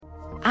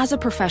As a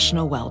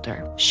professional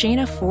welder,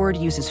 Shayna Ford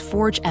uses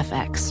Forge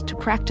FX to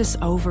practice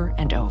over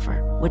and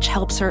over, which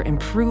helps her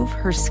improve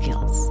her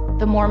skills.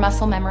 The more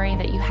muscle memory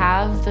that you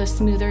have, the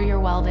smoother your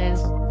weld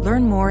is.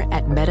 Learn more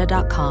at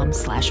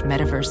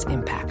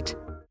meta.com/metaverseimpact.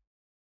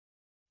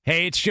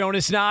 Hey, it's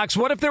Jonas Knox.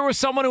 What if there was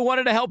someone who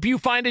wanted to help you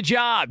find a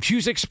job?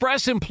 Choose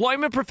Express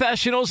Employment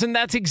Professionals, and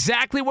that's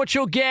exactly what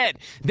you'll get.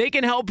 They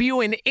can help you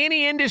in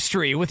any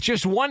industry. With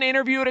just one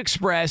interview at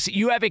Express,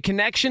 you have a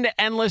connection to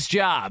endless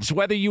jobs.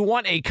 Whether you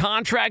want a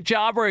contract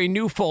job or a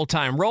new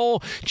full-time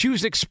role,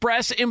 choose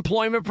Express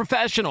Employment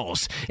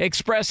Professionals.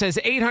 Express has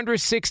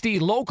 860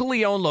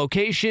 locally owned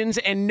locations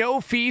and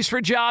no fees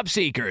for job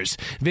seekers.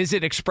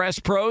 Visit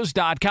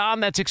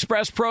expresspros.com. That's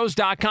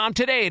expresspros.com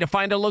today to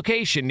find a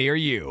location near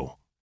you.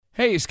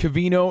 Hey, it's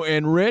Covino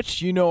and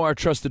Rich. You know our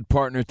trusted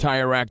partner,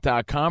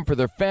 TireRack.com, for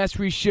their fast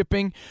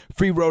reshipping,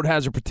 free road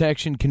hazard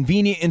protection,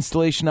 convenient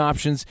installation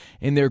options,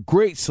 and their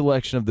great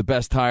selection of the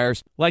best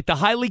tires, like the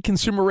highly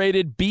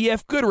consumer-rated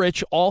BF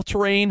Goodrich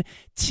All-Terrain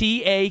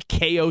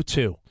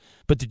TAKO2.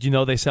 But did you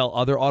know they sell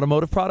other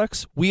automotive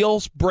products?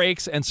 Wheels,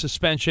 brakes, and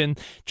suspension,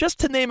 just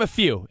to name a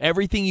few.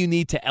 Everything you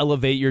need to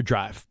elevate your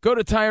drive. Go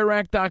to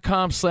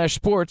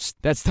TireRack.com/sports.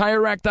 That's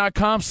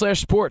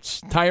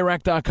TireRack.com/sports.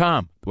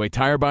 TireRack.com, the way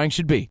tire buying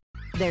should be.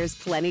 There's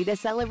plenty to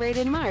celebrate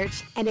in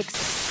March, and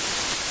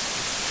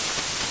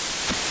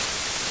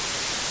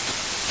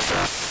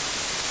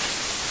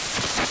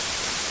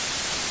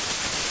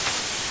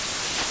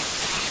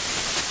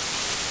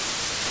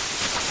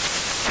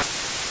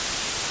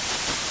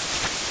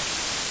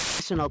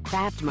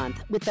Craft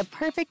Month with the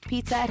perfect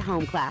pizza at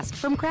home class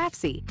from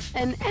Craftsy.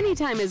 And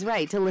anytime is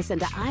right to listen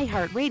to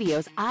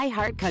iHeartRadio's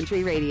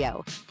iHeartCountry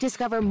Radio.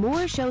 Discover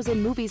more shows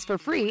and movies for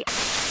free.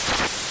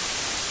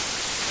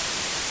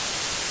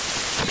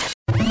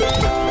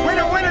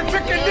 Winner, winner,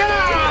 chicken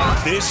dinner!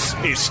 This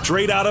is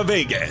Straight Outta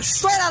Vegas.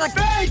 Straight out of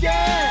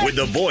Vegas! With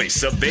the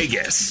voice of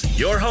Vegas,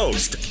 your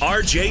host,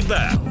 RJ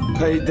Bell.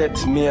 Pay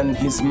that man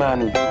his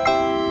money.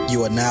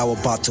 You are now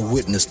about to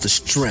witness the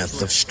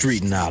strength of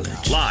street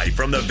knowledge. Live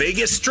from the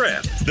Vegas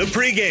Strip, the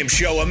pregame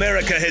show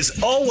America has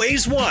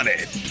always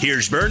wanted.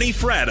 Here's Bernie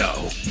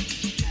Fratto.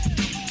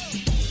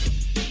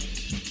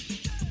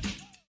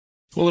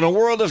 Well, in a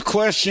world of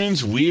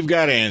questions, we've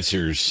got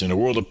answers. In a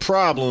world of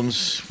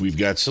problems, we've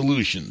got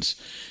solutions.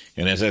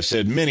 And as I've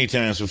said many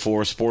times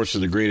before, sports are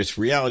the greatest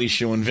reality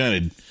show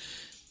invented.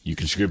 You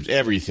can script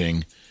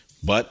everything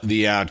but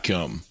the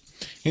outcome.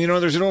 And you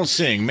know, there's an old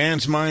saying,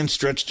 man's mind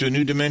stretched to a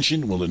new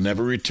dimension, well, it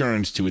never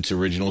returns to its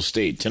original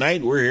state.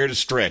 Tonight, we're here to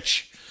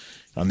stretch.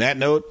 On that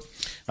note,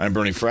 I'm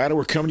Bernie Fratto.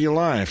 We're coming to you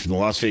live from the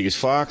Las Vegas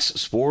Fox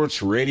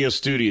Sports Radio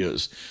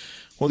Studios.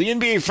 Well, the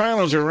NBA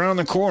Finals are around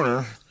the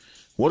corner.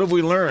 What have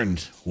we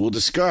learned? We'll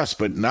discuss,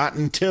 but not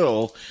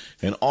until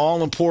an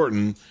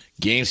all-important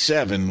Game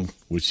 7,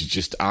 which is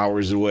just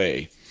hours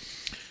away.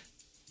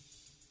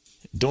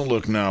 Don't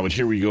look now, but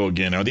here we go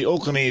again. Are the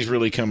Oakland A's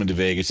really coming to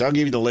Vegas? I'll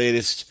give you the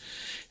latest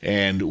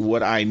and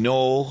what I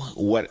know,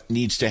 what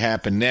needs to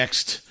happen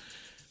next,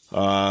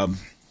 and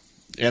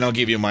I'll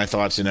give you my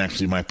thoughts and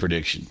actually my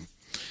prediction.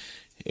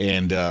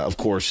 And, of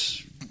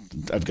course,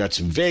 I've got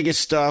some Vegas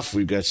stuff.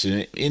 We've got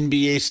some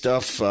NBA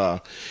stuff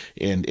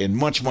and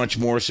much, much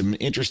more. Some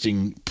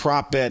interesting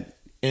prop bet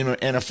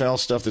NFL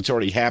stuff that's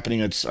already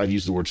happening. I've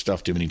used the word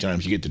stuff too many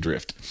times. You get the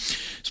drift.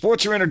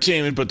 Sports are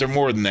entertainment, but they're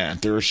more than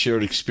that. They're a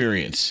shared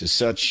experience. As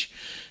such,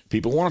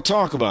 people want to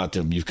talk about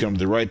them. You've come to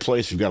the right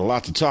place. We've got a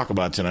lot to talk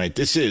about tonight.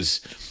 This is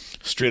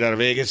Straight Outta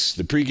Vegas,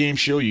 the pregame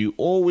show you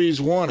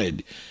always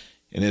wanted.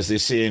 And as they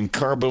say in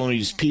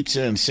Carboni's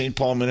Pizza in St.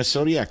 Paul,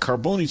 Minnesota, yeah,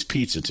 Carboni's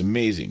Pizza, it's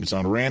amazing. It's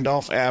on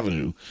Randolph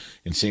Avenue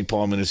in St.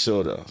 Paul,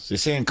 Minnesota. As they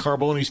say in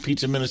Carboni's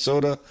Pizza,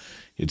 Minnesota,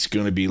 it's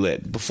going to be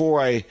lit. Before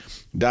I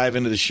dive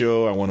into the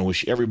show, I want to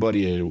wish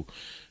everybody a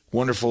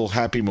wonderful,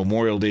 happy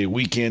Memorial Day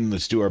weekend.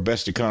 Let's do our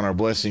best to count our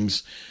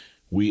blessings.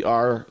 We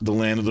are the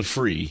land of the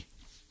free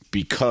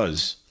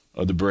because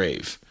of the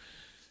brave.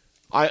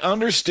 I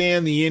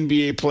understand the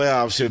NBA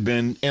playoffs have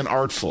been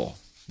inartful.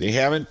 They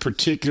haven't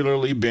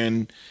particularly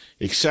been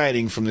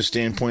exciting from the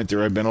standpoint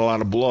there have been a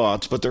lot of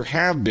blowouts, but there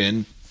have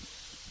been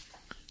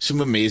some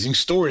amazing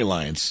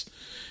storylines.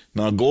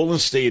 Now, Golden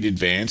State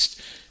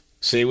advanced.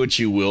 Say what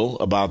you will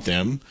about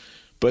them,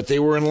 but they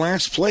were in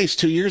last place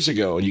 2 years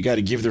ago, and you got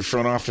to give their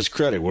front office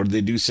credit. What did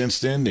they do since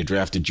then? They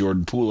drafted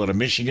Jordan Poole out of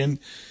Michigan.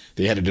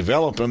 They had to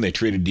develop him. They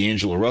traded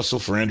D'Angelo Russell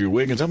for Andrew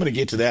Wiggins. I'm going to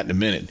get to that in a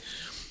minute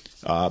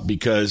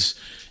because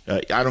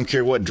I don't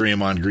care what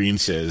Draymond Green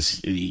says.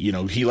 You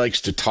know, he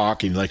likes to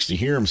talk and he likes to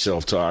hear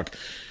himself talk.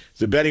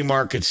 The betting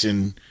markets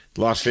in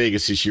Las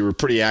Vegas this year were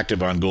pretty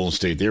active on Golden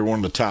State. They were one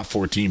of the top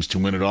 4 teams to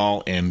win it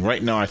all, and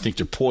right now I think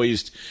they're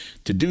poised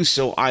to do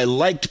so. I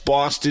liked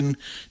Boston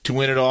to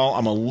win it all.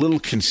 I'm a little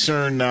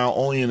concerned now,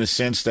 only in the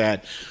sense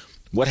that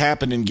what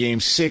happened in Game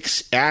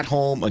 6 at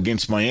home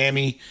against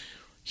Miami,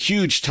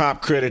 huge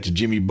top credit to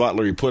Jimmy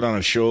Butler. He put on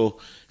a show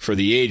for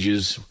the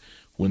ages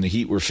when the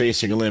Heat were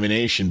facing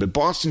elimination, but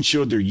Boston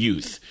showed their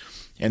youth.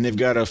 and they've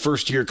got a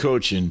first-year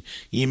coach in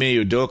Ime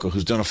Udoka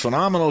who's done a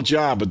phenomenal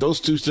job, but those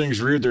two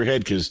things reared their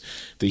head because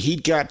the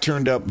Heat got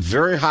turned up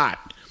very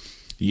hot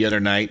the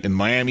other night, and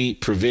Miami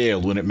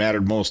prevailed when it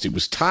mattered most. It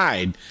was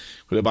tied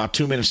with about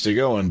 2 minutes to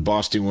go, and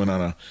Boston went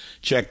on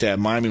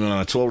Miami went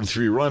on a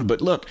 12-3 run.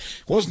 But look,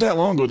 it wasn't that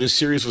long ago this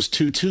series was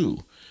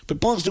 2-2. But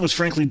Boston was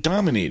frankly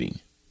dominating,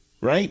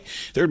 right?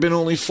 There had been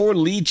only 4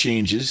 lead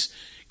changes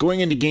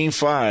going into Game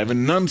 5,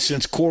 and none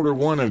since quarter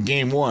 1 of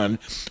Game 1.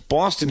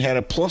 Boston had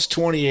a plus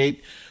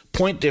 28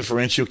 point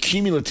differential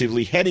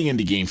cumulatively heading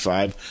into Game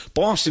 5.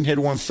 Boston had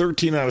won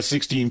 13 out of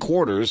 16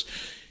 quarters.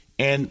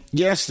 And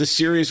yes, the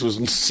series was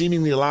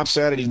seemingly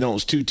lopsided, even though it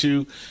was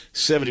 2-2.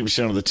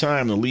 70% of the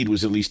time, the lead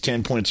was at least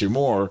 10 points or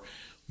more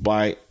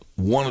by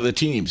one of the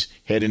teams.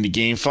 Head into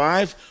Game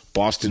 5,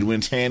 Boston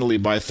wins handily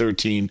by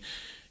 13.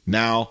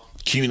 Now,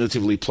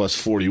 cumulatively plus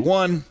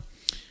 41.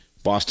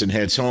 Boston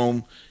heads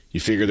home.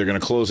 You figure they're going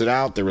to close it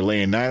out. They were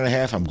laying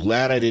 9.5. I'm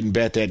glad I didn't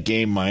bet that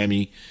game.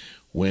 Miami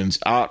wins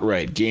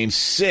outright. Game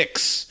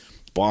 6,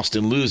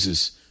 Boston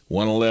loses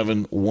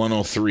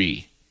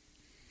 111-103.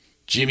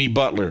 Jimmy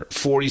Butler,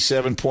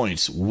 47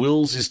 points,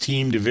 wills his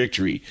team to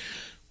victory.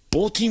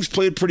 Both teams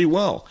played pretty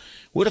well.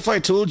 What if I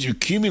told you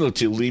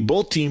cumulatively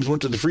both teams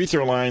went to the free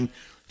throw line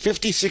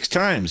 56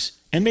 times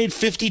and made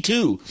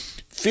 52?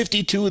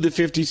 52 of the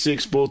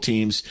 56, both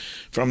teams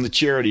from the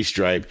charity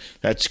stripe.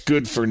 That's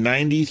good for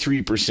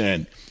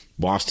 93%.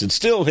 Boston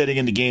still heading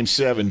into Game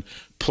 7,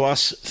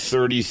 plus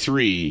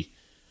 33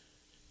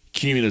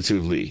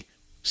 cumulatively.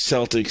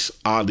 Celtics,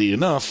 oddly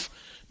enough,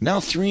 now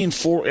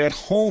 3-4 at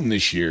home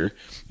this year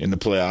in the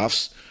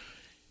playoffs.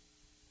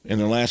 In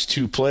the last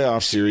 2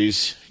 playoff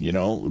series,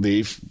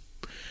 they've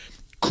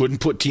couldn't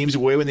put teams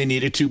away when they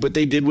needed to, but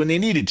they did when they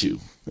needed to.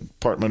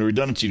 Department of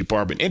Redundancy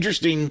Department.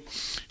 Interesting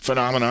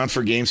phenomenon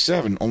for Game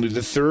 7. Only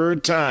the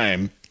third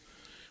time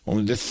in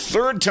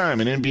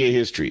NBA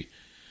history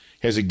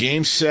has a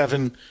Game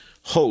 7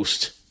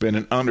 host been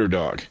an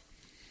underdog.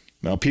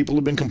 Now, people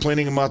have been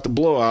complaining about the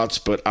blowouts,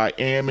 but I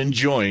am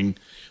enjoying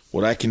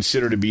what I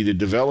consider to be the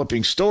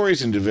developing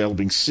stories and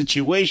developing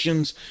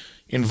situations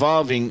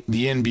involving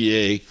the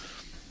NBA.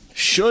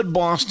 Should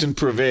Boston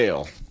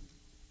prevail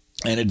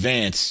and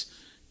advance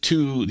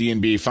to the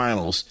NBA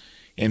Finals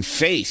and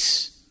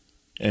face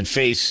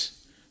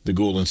the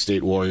Golden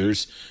State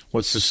Warriors,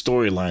 what's the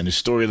storyline? The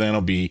storyline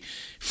will be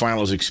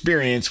Finals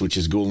experience, which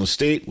is Golden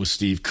State with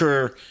Steve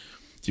Kerr.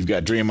 You've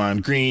got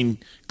Draymond Green,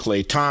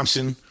 Klay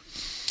Thompson,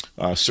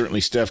 certainly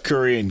Steph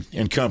Curry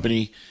and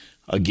company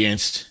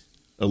against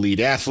elite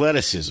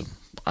athleticism.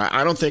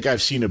 I don't think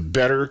I've seen a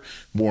better,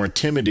 more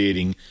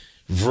intimidating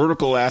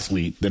vertical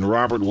athlete than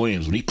Robert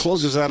Williams. When he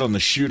closes out on the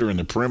shooter in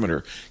the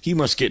perimeter, he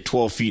must get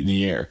 12 feet in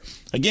the air.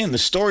 Again, the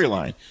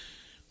storyline.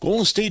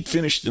 Golden State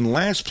finished in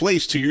last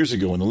place 2 years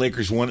ago when the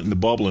Lakers won it in the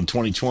bubble in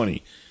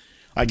 2020.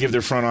 I give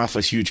their front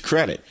office huge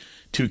credit.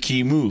 2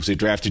 key moves. They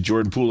drafted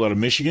Jordan Poole out of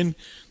Michigan.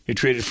 They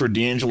traded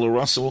D'Angelo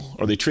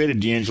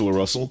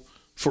Russell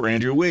for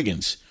Andrew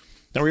Wiggins.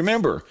 Now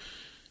remember,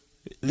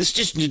 this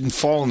just didn't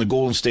fall in the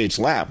Golden State's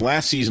lap.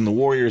 Last season, the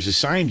Warriors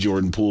assigned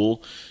Jordan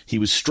Poole. He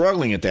was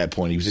struggling at that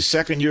point. He was a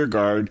second-year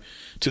guard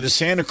to the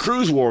Santa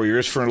Cruz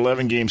Warriors for an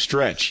 11-game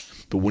stretch.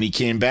 But when he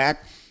came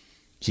back,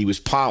 he was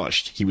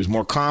polished. He was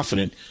more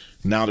confident.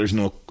 Now there's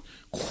no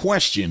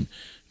question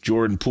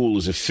Jordan Poole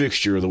is a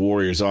fixture of the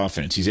Warriors'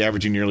 offense. He's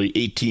averaging nearly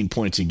 18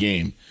 points a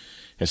game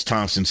as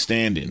Thompson's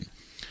stand-in.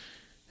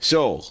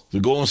 So,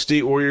 the Golden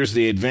State Warriors,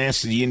 they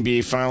advanced to the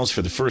NBA Finals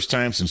for the first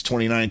time since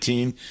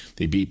 2019.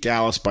 They beat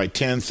Dallas by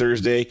 10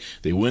 Thursday.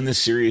 They win the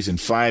series in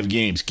 5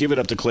 games. Give it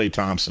up to Klay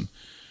Thompson.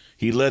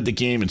 He led the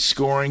game in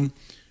scoring,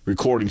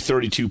 recording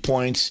 32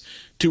 points,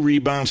 2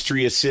 rebounds,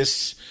 3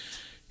 assists.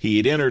 He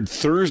had entered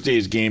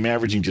Thursday's game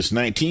averaging just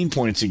 19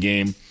 points a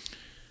game.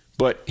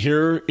 But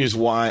here is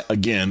why,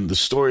 again, the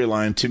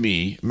storyline to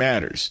me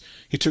matters.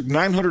 It took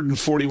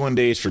 941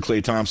 days for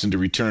Klay Thompson to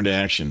return to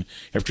action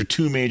after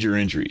 2 major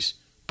injuries.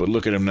 But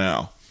look at him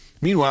now.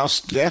 Meanwhile,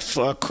 Steph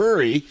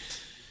Curry,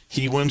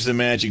 he wins the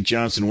Magic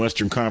Johnson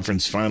Western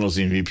Conference Finals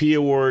MVP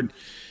award,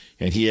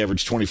 and he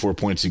averaged 24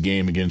 points a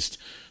game against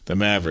the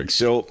Mavericks.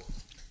 So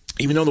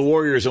even though the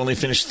Warriors only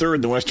finished 3rd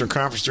in the Western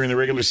Conference during the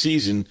regular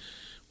season,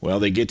 well,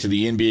 they get to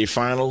the NBA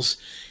Finals,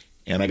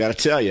 and I got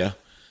to tell you,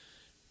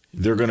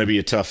 they're going to be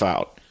a tough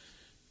out.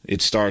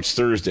 It starts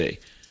Thursday.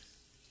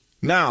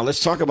 Now,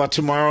 let's talk about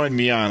tomorrow and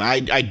beyond.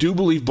 I do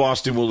believe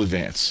Boston will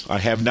advance. I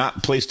have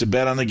not placed a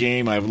bet on the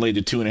game. I have laid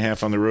the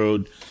 2.5 on the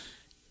road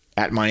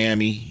at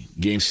Miami,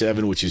 Game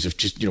 7, which is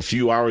just a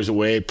few hours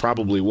away.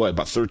 Probably,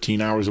 about 13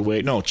 hours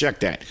away? No,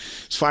 check that.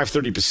 It's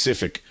 5:30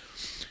 Pacific.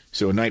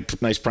 So a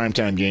nice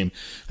primetime game.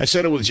 I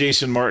said it with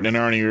Jason Martin and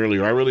Arnie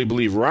earlier. I really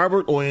believe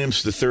Robert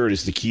Williams III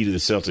is the key to the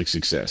Celtics'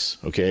 success,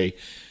 okay?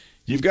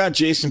 You've got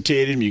Jason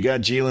Tatum. You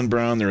got Jaylen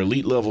Brown. They're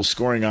elite-level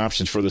scoring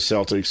options for the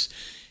Celtics.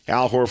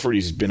 Al Horford,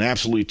 he's been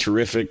absolutely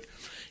terrific.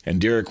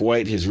 And Derek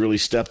White has really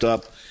stepped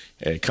up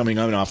coming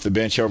on off the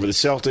bench. However, the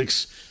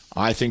Celtics,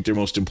 I think their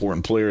most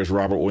important player is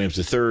Robert Williams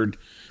III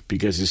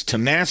because his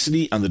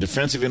tenacity on the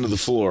defensive end of the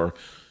floor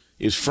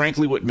is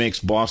frankly what makes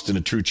Boston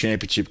a true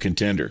championship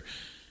contender.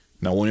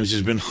 Now, Williams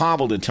has been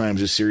hobbled at times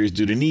this series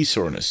due to knee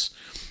soreness.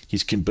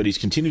 But he's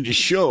continued to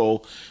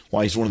show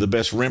why he's one of the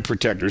best rim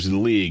protectors in the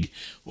league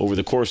over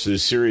the course of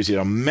this series. He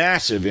had a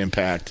massive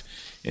impact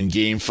in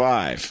Game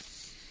 5.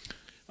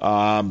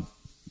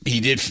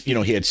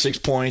 He had 6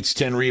 points,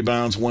 10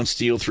 rebounds, 1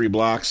 steal, 3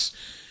 blocks.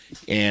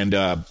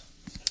 And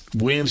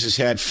Williams has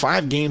had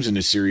 5 games in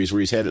this series where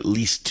he's had at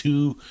least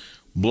 2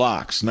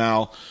 blocks.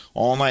 Now,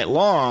 all night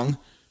long,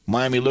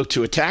 Miami looked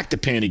to attack the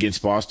paint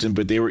against Boston,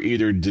 but they were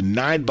either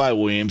denied by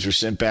Williams or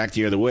sent back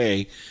the other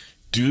way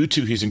due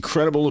to his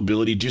incredible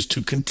ability just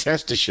to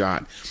contest a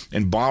shot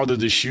and bother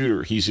the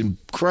shooter. He's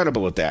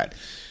incredible at that.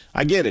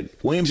 I get it.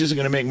 Williams isn't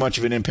going to make much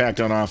of an impact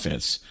on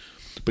offense,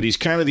 but he's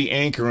kind of the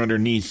anchor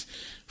underneath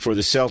for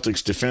the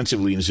Celtics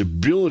defensively, and his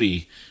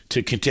ability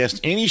to contest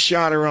any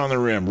shot around the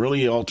rim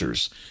really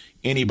alters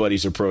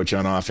anybody's approach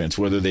on offense,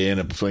 whether they end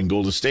up playing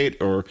Golden State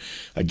or,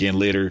 again,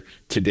 later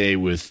today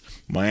with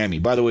Miami.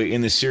 By the way,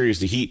 in this series,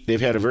 the Heat,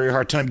 they've had a very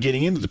hard time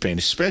getting into the paint,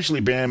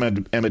 especially Bam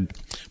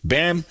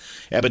Adebayo,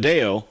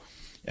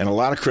 and a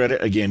lot of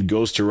credit, again,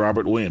 goes to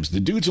Robert Williams. The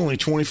dude's only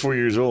 24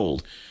 years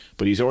old,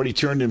 but he's already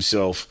turned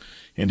himself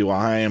into a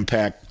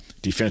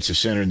high-impact defensive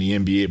center in the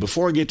NBA.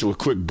 Before I get to a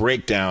quick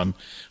breakdown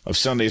of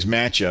Sunday's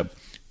matchup,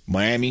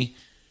 Miami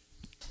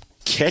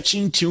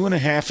catching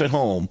 2.5 at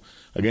home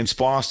against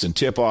Boston.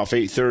 Tip-off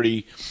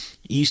 8:30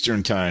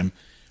 Eastern Time.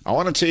 I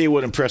want to tell you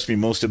what impressed me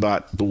most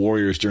about the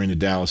Warriors during the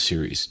Dallas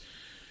series.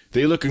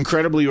 They look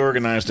incredibly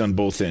organized on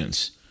both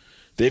ends.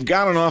 They've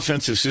got an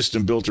offensive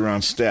system built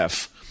around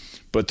Steph,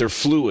 but they're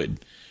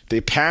fluid. They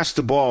pass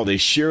the ball. They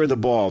share the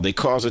ball. They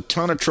cause a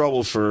ton of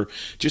trouble for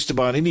just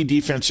about any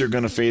defense they're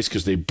going to face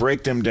because they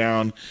break them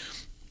down.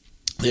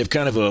 They have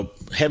kind of a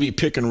heavy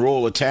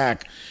pick-and-roll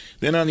attack.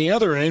 Then on the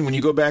other end, when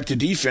you go back to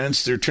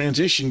defense, their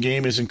transition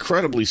game is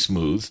incredibly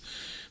smooth.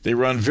 They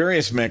run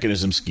various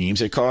mechanism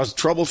schemes. They cause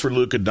trouble for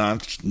Luka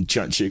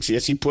Doncic.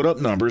 Yes, he put up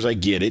numbers. I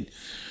get it.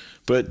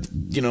 But,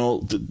 you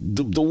know,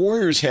 the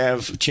Warriors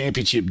have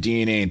championship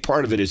DNA, and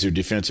part of it is their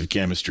defensive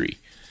chemistry.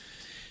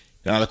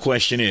 Now the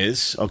question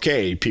is,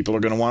 okay, people are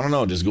going to want to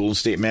know, does Golden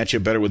State match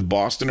up better with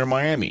Boston or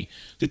Miami?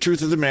 The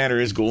truth of the matter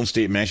is Golden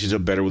State matches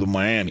up better with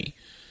Miami.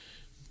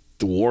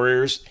 The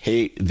Warriors,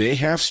 they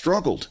have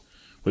struggled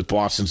with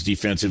Boston's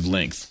defensive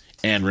length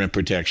and rim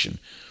protection.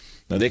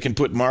 Now they can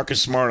put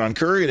Marcus Smart on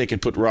Curry, they can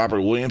put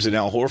Robert Williams and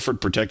Al Horford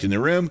protecting the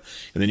rim,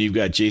 and then you've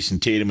got Jason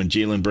Tatum and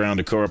Jaylen Brown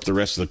to cover up the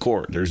rest of the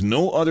court. There's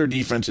no other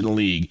defense in the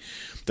league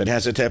that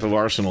has that type of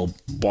arsenal.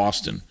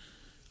 Boston.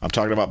 I'm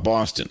talking about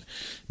Boston.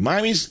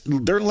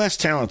 They're less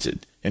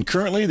talented, and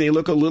currently they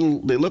look a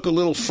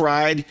little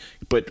fried.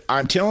 But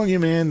I'm telling you,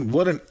 man,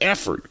 what an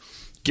effort!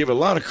 Give a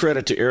lot of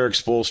credit to Eric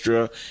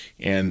Spoelstra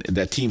and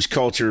that team's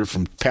culture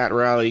from Pat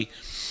Riley,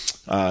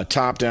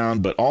 top down.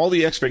 But all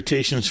the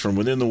expectations from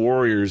within the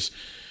Warriors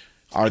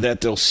are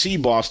that they'll see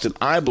Boston,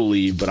 I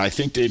believe. But I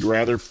think they'd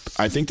rather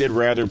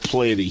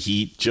play the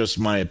Heat. Just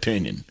my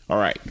opinion. All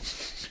right.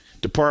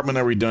 Department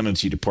of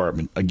Redundancy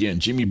Department. Again,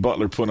 Jimmy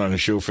Butler put on a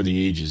show for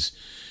the ages.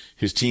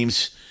 His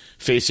team's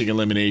facing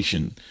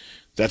elimination.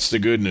 That's the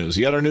good news.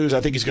 The other news,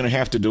 I think he's going to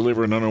have to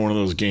deliver another one of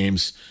those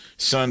games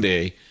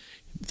Sunday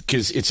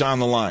because it's on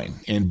the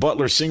line. And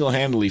Butler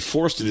single-handedly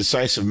forced a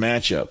decisive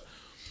matchup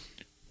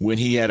when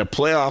he had a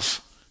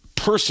playoff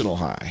personal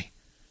high.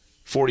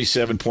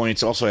 47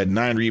 points, also had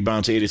 9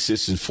 rebounds, 8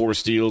 assists, and 4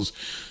 steals.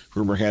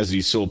 Rumor has it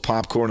he sold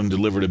popcorn and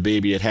delivered a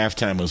baby at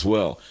halftime as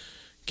well.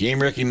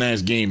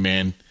 Game-recognized game,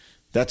 man.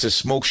 That's a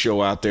smoke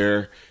show out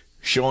there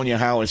showing you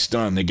how it's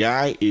done. The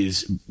guy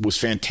was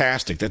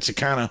fantastic. That's the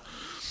kind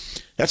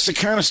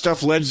of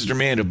stuff legends are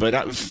made of.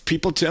 But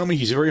people tell me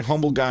he's a very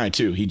humble guy,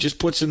 too. He just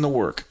puts in the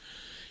work.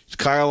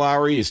 Kyle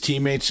Lowry, his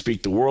teammates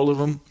speak the world of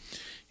him.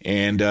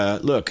 And,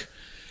 look,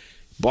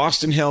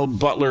 Boston held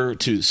Butler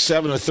to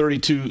 7 of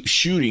 32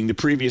 shooting the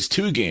previous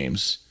 2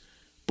 games.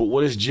 But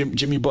what does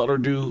Jimmy Butler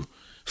do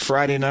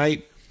Friday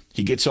night?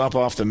 He gets up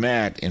off the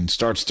mat and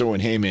starts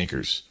throwing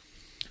haymakers.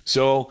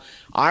 So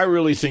I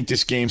really think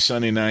this game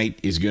Sunday night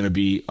is going to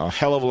be a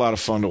hell of a lot of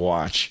fun to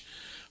watch.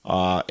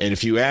 And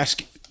if you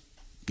ask,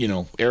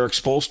 Eric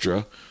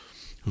Spoelstra,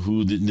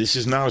 who this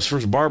is now his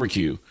first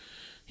barbecue,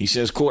 he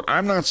says, quote,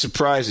 "I'm not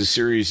surprised the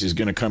series is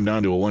going to come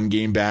down to a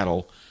one-game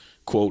battle.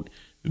 Quote,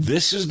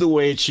 this is the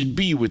way it should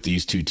be with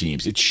these two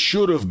teams. It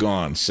should have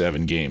gone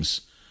 7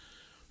 games.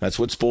 That's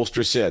what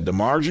Spoelstra said. The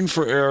margin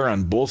for error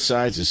on both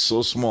sides is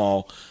so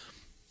small.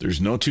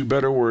 There's no 2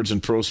 better words in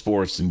pro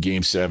sports than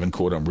Game 7.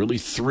 Quote, I'm really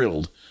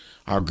thrilled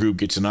our group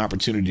gets an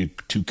opportunity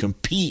to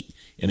compete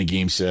in a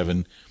Game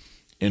 7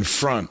 in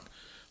front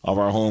of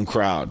our home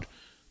crowd.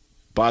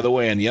 By the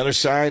way, on the other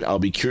side, I'll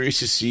be curious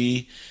to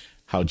see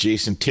how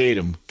Jason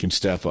Tatum can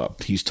step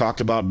up. He's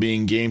talked about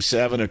being Game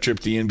 7, a trip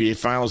to the NBA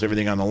Finals,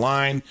 everything on the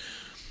line.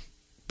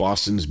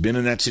 Boston's been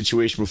in that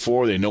situation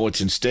before. They know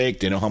what's in stake.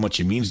 They know how much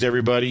it means to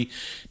everybody.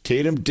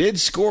 Tatum did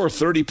score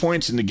 30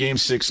 points in the Game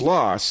 6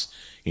 loss,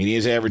 and he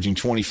is averaging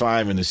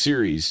 25 in the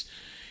series.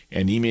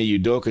 And Ime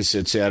Udoka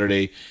said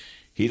Saturday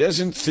He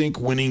doesn't think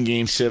winning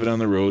Game 7 on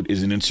the road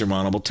is an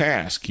insurmountable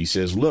task. He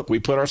says, look, we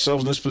put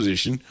ourselves in this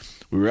position.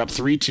 We were up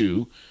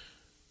 3-2,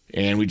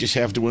 and we just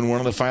have to win one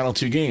of the final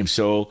 2 games.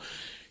 So,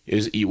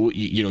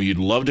 you'd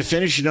love to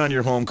finish it on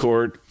your home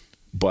court,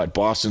 but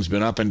Boston's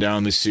been up and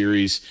down this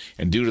series,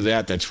 and due to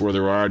that, that's where they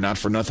are. Not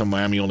for nothing,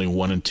 Miami only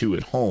 1-2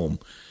 at home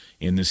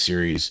in this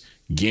series.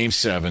 Game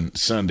 7,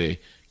 Sunday.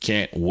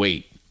 Can't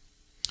wait.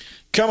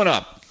 Coming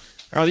up,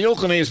 are the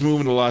Oakland A's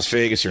moving to Las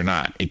Vegas or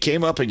not? It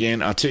came up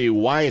again. I'll tell you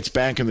why it's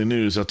back in the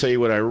news. I'll tell you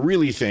what I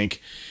really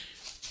think.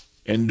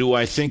 And do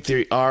I think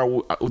they are?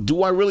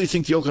 Do I really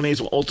think the Oakland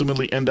A's will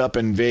ultimately end up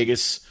in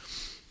Vegas?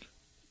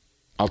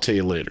 I'll tell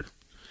you later.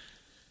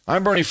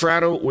 I'm Bernie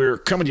Fratto. We're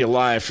coming to you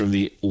live from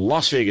the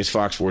Las Vegas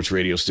Fox Sports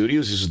Radio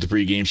studios. This is the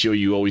pregame show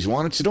you always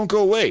wanted, so don't go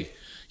away.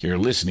 You're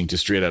listening to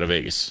Straight Out of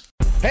Vegas.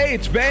 Hey,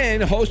 it's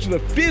Ben, host of the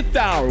Fifth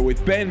Hour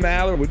with Ben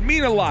Maller. It would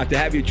mean a lot to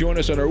have you join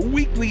us on our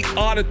weekly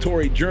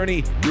auditory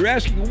journey. You're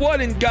asking, what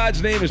in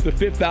God's name is the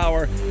Fifth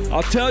Hour?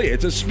 I'll tell you,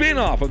 it's a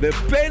spin-off of the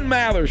Ben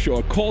Maller Show,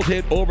 a cult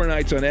hit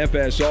overnights on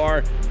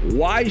FSR.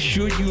 Why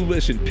should you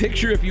listen?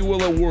 Picture, if you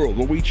will, a world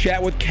where we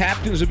chat with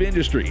captains of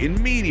industry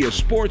in media,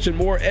 sports, and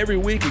more every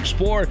week.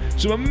 Explore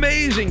some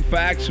amazing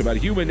facts about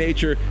human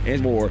nature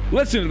and more.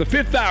 Listen to the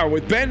Fifth Hour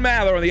with Ben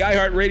Maller on the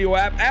iHeartRadio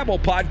app, Apple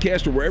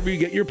Podcast, or wherever you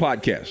get your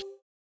podcasts.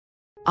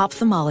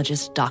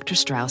 Ophthalmologist Dr.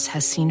 Strauss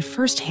has seen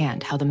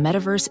firsthand how the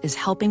metaverse is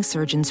helping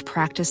surgeons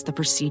practice the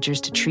procedures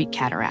to treat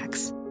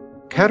cataracts.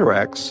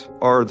 Cataracts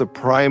are the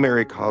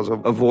primary cause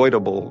of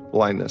avoidable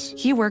blindness.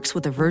 He works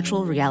with a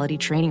virtual reality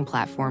training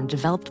platform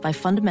developed by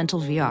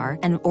Fundamental VR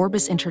and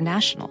Orbis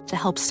International to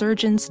help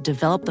surgeons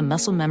develop the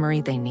muscle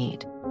memory they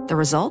need. The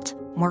result?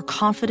 More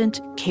confident,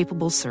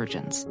 capable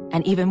surgeons.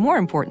 And even more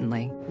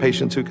importantly,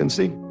 patients who can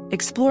see.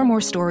 Explore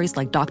more stories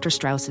like Dr.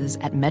 Strauss's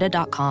at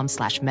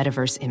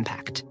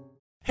meta.com/metaverseimpact.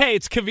 Hey,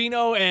 it's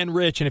Covino and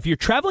Rich, and if you're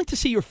traveling to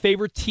see your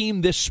favorite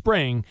team this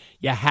spring,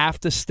 you have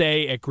to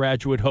stay at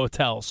Graduate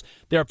Hotels.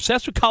 They're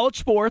obsessed with college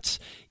sports.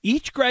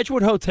 Each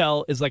Graduate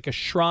Hotel is like a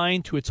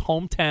shrine to its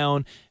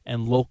hometown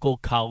and local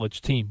college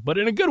team, but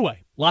in a good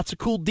way. Lots of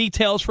cool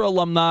details for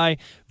alumni,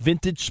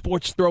 vintage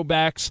sports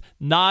throwbacks,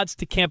 nods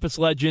to campus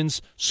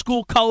legends,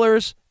 school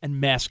colors, and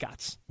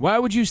mascots. Why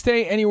would you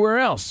stay anywhere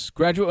else?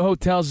 Graduate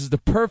Hotels is the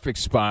perfect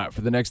spot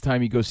for the next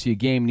time you go see a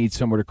game and need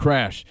somewhere to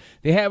crash.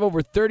 They have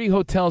over 30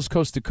 hotels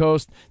coast to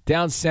coast,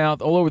 down south,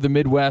 all over the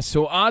Midwest,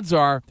 so odds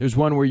are there's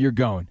one where you're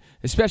going,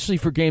 especially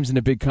for games in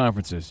the big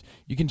conferences.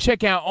 You can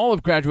check out all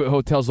of Graduate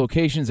Hotels'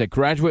 locations at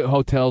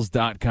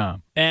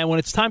graduatehotels.com. And when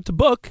it's time to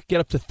book,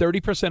 get up to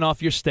 30%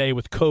 off your stay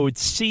with code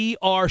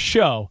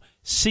CRSHOW.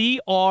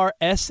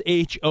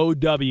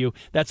 CRSHOW.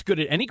 That's good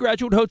at any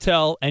Graduate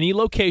Hotel, any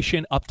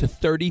location, up to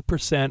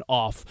 30%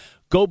 off.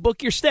 Go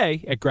book your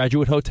stay at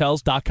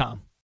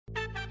graduatehotels.com.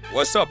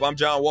 What's up? I'm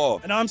John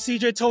Wall. And I'm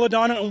CJ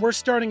Toledano, and we're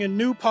starting a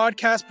new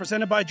podcast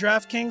presented by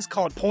DraftKings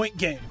called Point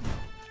Game.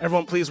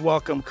 Everyone, please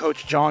welcome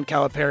Coach John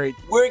Calipari.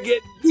 We're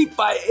getting beat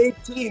by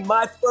 18.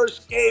 My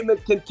first game in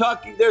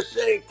Kentucky, they're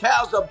saying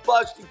Cal's a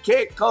bust. He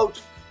can't coach.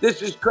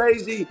 This is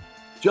crazy.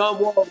 John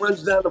Wall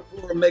runs down the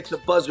floor and makes a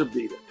buzzer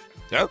beater.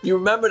 Yep. You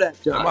remember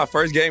that, John? That's my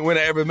first game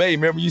winner I ever made.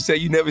 Remember you said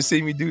you never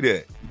see me do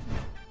that.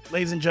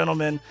 Ladies and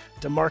gentlemen,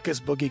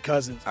 DeMarcus Boogie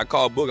Cousins. I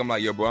called Boog. I'm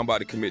like, yo, bro, I'm about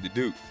to commit to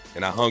Duke.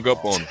 And I hung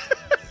up on him.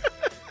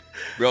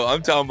 Bro,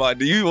 I'm talking about,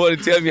 do you want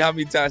to tell me how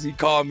many times he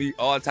called me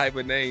all type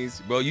of names?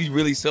 Bro, you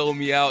really sold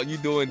me out. You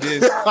doing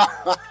this.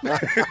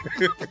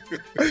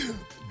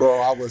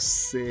 Bro, I was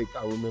sick.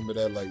 I remember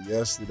that like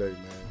yesterday, man.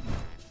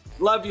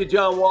 Love you,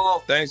 John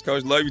Wall. Thanks,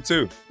 Coach. Love you,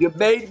 too. You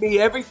made me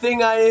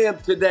everything I am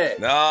today.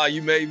 Nah,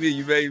 you made me.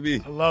 You made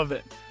me. I love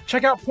it.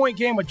 Check out Point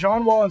Game with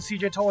John Wall and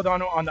CJ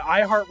Toledano on the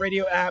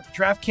iHeartRadio app,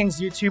 DraftKings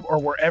YouTube, or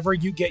wherever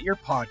you get your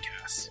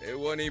podcasts. It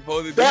wasn't even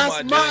supposed to be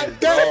That's my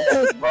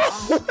dance, bro.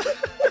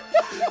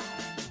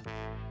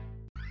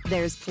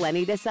 There's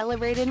plenty to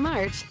celebrate in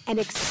March and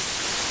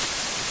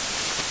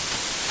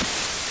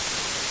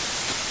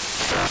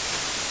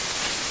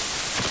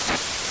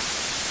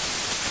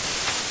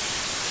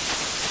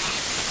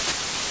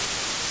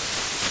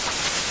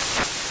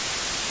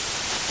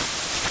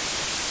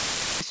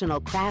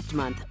Craft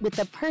Month with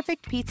the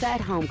perfect pizza at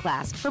home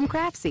class from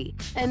Craftsy.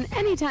 And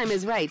anytime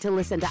is right to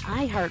listen to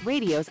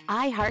iHeartRadio's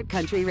iHeart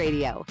Country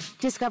Radio.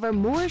 Discover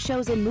more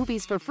shows and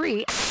movies for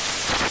free.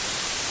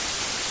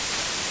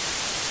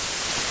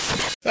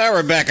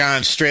 We're back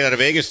on Straight Out of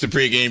Vegas, the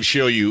pregame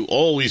show you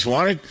always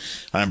wanted.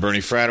 I'm Bernie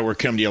Fratto. We're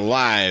coming to you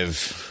live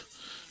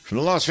from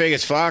the Las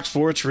Vegas Fox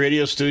Sports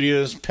Radio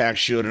studios. Packed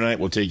show tonight.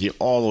 We'll take you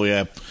all the way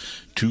up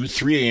to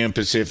 3 a.m.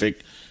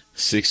 Pacific,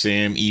 6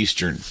 a.m.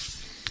 Eastern.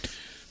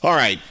 All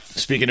right,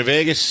 speaking of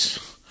Vegas,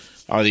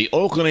 are the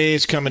Oakland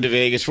A's coming to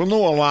Vegas? We'll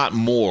know a lot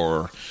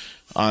more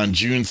on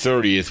June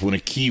 30th when a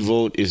key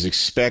vote is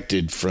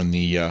expected from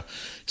the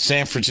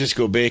San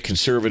Francisco Bay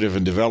Conservative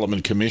and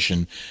Development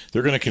Commission.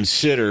 They're going to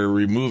consider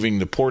removing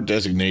the port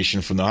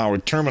designation from the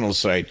Howard Terminal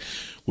site,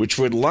 which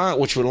would allow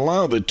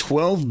the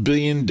 $12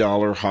 billion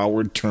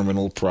Howard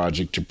Terminal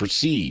project to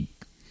proceed.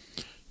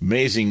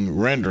 amazing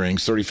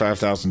renderings,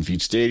 35,000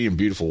 feet stadium,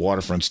 beautiful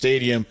waterfront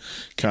stadium,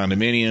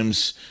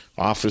 condominiums,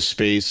 office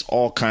space,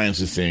 all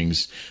kinds of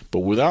things. But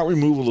without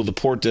removal of the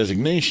port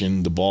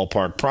designation, the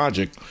ballpark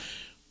project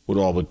would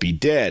all but be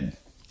dead.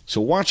 So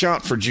watch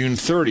out for June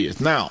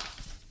 30th. Now,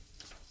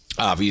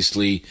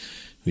 obviously,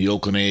 the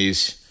Oakland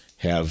A's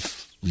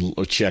have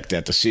checked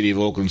that. The city of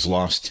Oakland's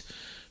lost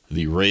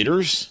the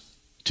Raiders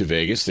to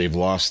Vegas. They've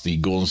lost the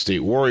Golden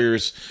State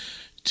Warriors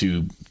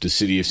to the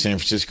city of San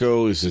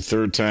Francisco. Is the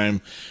third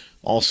time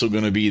also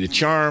going to be the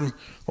charm,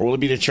 or will it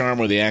be the charm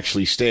where they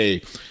actually stay?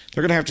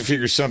 They're going to have to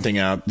figure something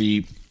out.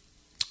 The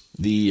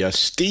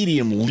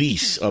stadium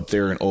lease up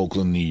there in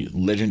Oakland, the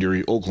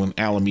legendary Oakland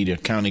Alameda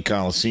County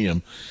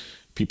Coliseum,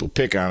 people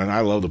pick on it.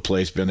 I love the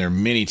place. Been there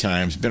many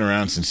times. Been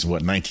around since,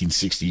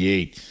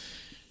 1968.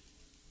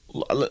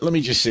 Let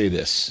me just say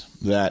this,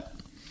 that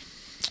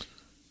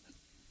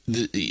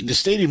the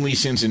stadium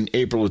lease ends in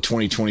April of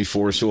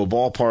 2024, so a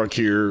ballpark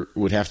here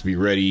would have to be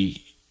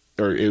ready,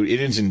 or it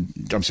ends in,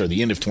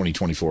 the end of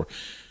 2024.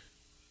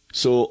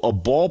 So a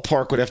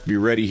ballpark would have to be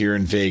ready here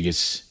in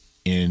Vegas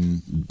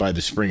by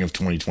the spring of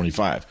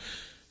 2025.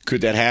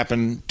 Could that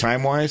happen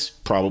time-wise?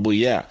 Probably,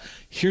 yeah.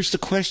 Here's the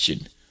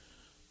question.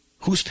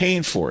 Who's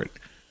paying for it?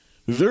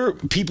 There are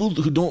people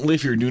who don't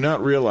live here do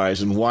not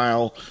realize, and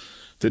while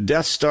the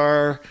Death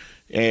Star,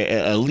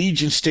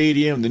 Allegiant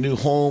Stadium, the new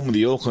home of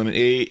the Oakland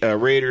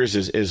Raiders,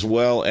 as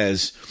well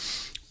as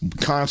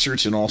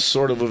concerts and all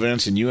sort of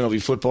events in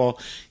UNLV football,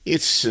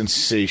 it's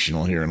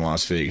sensational here in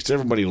Las Vegas.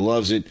 Everybody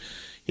loves it.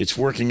 It's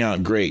working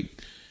out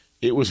great.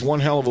 It was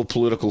one hell of a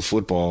political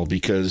football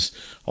because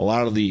a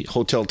lot of the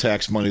hotel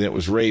tax money that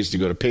was raised to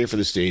go to pay for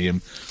the stadium,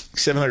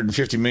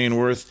 $750 million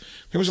worth,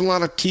 there was a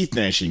lot of teeth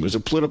gnashing. It was a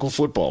political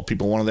football.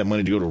 People wanted that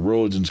money to go to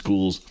roads and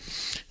schools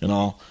and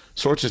all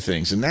sorts of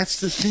things. And that's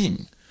the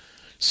thing.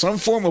 Some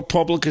form of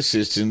public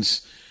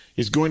assistance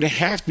is going to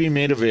have to be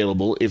made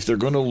available if they're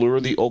going to lure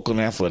the Oakland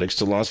Athletics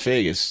to Las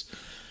Vegas.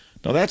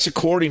 Now, that's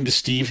according to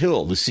Steve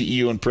Hill, the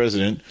CEO and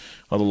president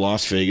of the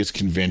Las Vegas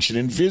Convention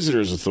and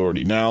Visitors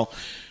Authority. Now,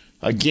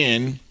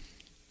 again,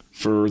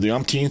 for the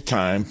umpteenth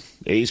time,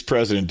 A's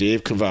president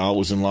Dave Kaval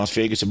was in Las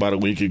Vegas about a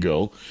week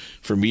ago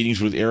for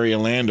meetings with area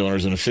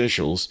landowners and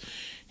officials.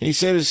 And he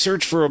said his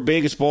search for a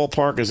Vegas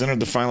ballpark has entered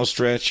the final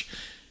stretch.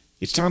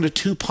 It's down to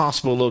 2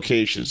 possible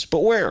locations.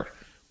 But where?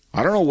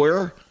 I don't know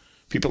where.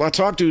 People I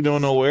talked to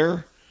don't know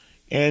where.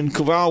 And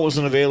Kaval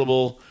wasn't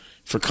available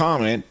for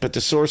comment, but the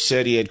source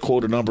said he had,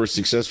 quote, a number of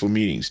successful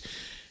meetings.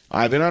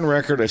 I've been on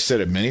record. I've said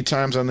it many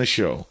times on the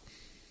show.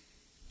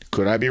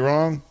 Could I be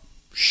wrong?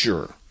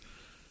 Sure.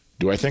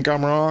 Do I think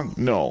I'm wrong?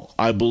 No.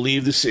 I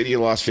believe the city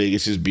of Las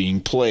Vegas is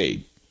being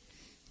played.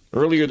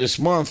 Earlier this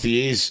month,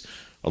 the A's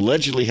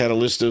allegedly had a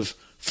list of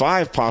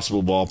 5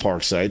 possible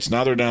ballpark sites.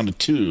 Now they're down to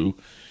 2.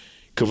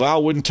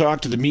 Kaval wouldn't talk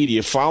to the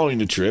media following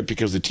the trip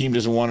because the team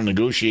doesn't want to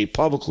negotiate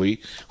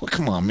publicly. Well,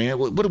 come on, man.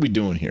 What are we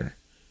doing here?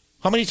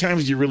 How many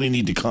times do you really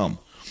need to come?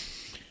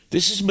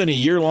 This has been a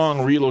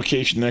year-long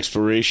relocation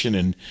exploration,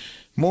 and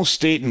most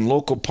state and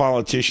local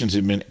politicians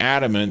have been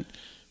adamant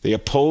they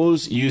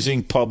oppose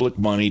using public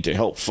money to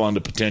help fund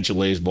a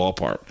potential A's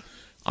ballpark.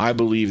 I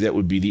believe that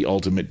would be the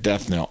ultimate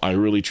death knell. I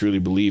really, truly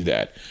believe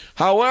that.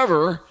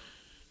 However,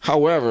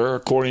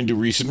 according to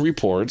recent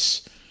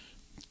reports,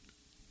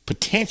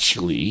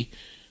 potentially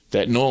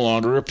that no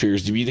longer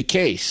appears to be the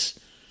case.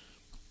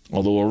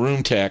 Although a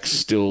room tax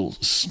still,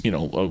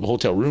 a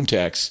hotel room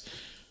tax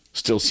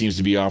still seems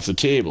to be off the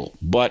table.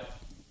 But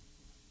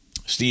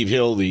Steve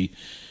Hill, the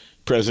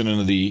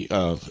president of the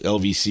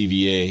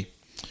LVCVA,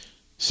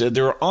 said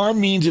there are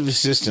means of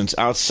assistance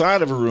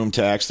outside of a room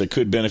tax that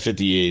could benefit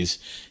the A's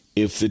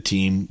if the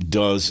team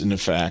does, in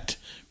fact,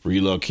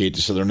 relocate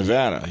to Southern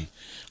Nevada.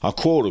 I'll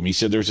quote him. He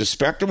said, there's a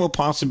spectrum of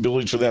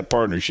possibilities for that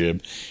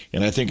partnership,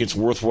 and I think it's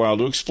worthwhile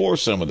to explore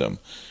some of them.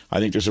 I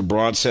think there's a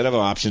broad set of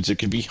options that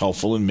could be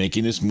helpful in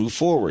making this move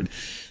forward.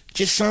 It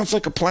just sounds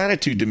like a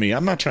platitude to me.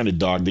 I'm not trying to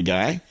dog the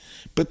guy,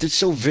 but it's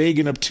so vague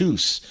and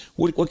obtuse.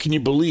 What can you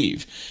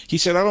believe? He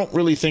said, I don't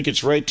really think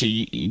it's right to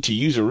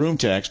use a room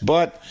tax,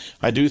 but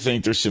I do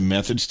think there's some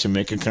methods to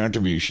make a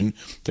contribution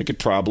that could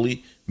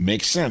probably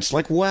make sense.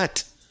 Like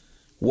what?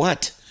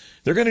 What?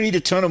 They're going to need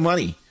a ton of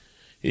money.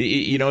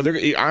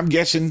 I'm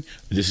guessing,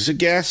 this is a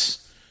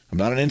guess, I'm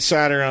not an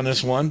insider on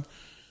this one,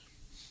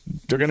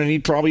 they're going to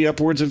need probably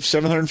upwards of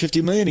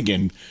 $750 million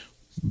again.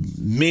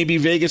 Maybe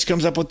Vegas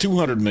comes up with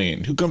 $200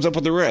 million. Who comes up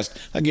with the rest?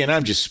 Again,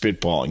 I'm just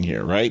spitballing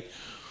here, right?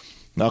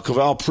 Now,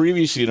 Kaval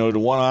previously noted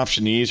one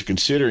option the A's are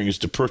considering is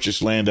to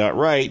purchase land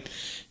outright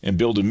and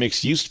build a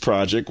mixed-use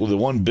project with a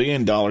 $1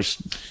 billion,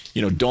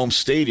 dome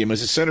stadium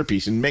as a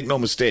centerpiece. And make no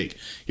mistake,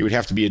 it would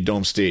have to be a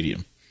dome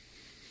stadium.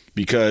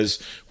 Because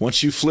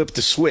once you flip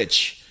the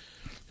switch,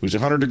 it was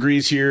 100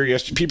 degrees here.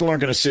 People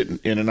aren't going to sit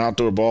in an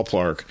outdoor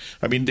ballpark.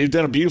 I mean, they've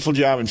done a beautiful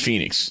job in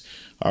Phoenix.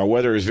 Our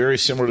weather is very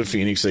similar to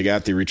Phoenix. They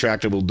got the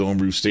retractable dome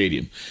roof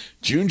stadium.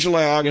 June,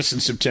 July, August,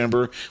 and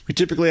September, we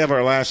typically have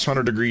our last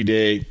 100-degree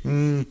day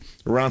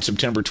around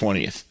September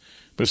 20th,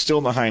 but still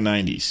in the high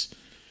 90s.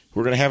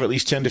 We're going to have at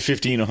least 10 to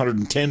 15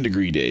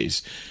 110-degree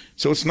days.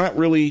 So it's not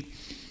really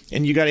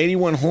and you got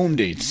 81 home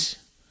dates.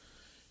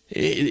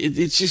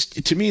 It's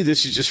just, to me,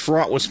 this is just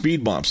fraught with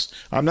speed bumps.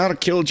 I'm not a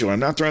killjoy. I'm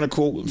not trying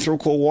to throw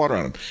cold water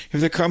on them. If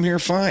they come here,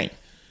 fine.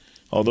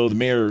 Although the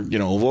mayor,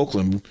 of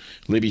Oakland,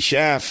 Libby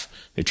Schaaf,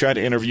 they tried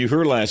to interview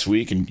her last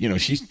week, and,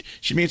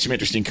 she made some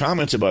interesting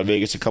comments about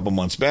Vegas a couple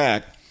months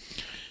back.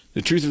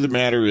 The truth of the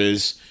matter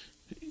is,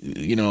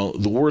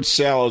 the word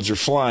salads are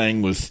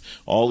flying with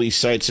all these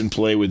sites in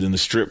play within the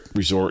Strip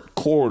Resort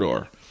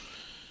corridor.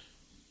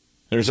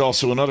 There's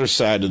also another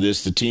side to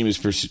this. The team is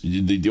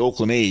the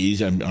Oakland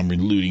A's, I'm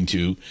alluding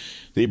to.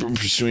 They've been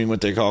pursuing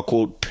what they call,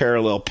 quote,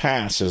 parallel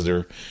paths, as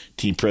their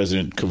team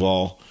president,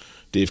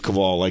 Dave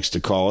Cavall, likes to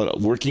call it,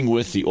 working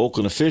with the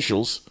Oakland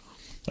officials.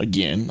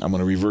 Again, I'm going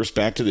to reverse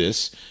back to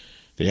this.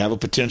 They have a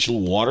potential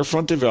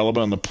waterfront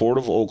development on the Port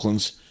of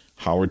Oakland's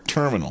Howard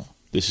Terminal.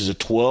 This is a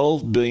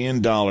 $12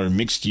 billion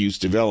mixed-use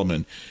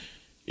development.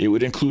 It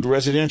would include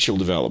residential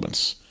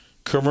developments,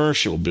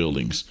 commercial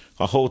buildings,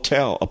 a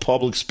hotel, a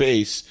public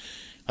space,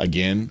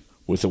 again,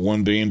 with a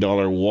 $1 billion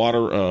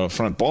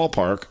waterfront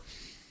ballpark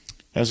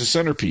as a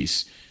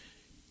centerpiece.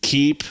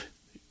 Keep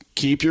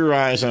your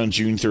eyes on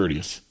June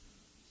 30th.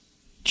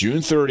 June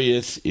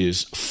 30th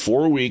is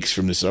 4 weeks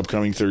from this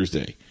upcoming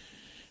Thursday.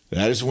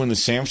 That is when the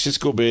San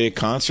Francisco Bay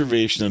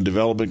Conservation and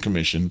Development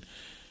Commission,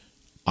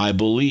 I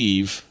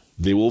believe,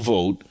 they will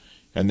vote,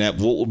 and that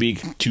vote will be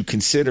to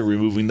consider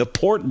removing the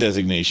port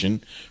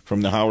designation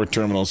from the Howard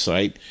Terminal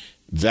site.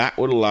 That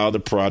would allow the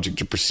project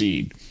to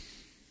proceed.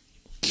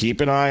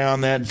 Keep an eye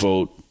on that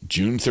vote,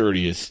 June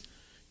 30th,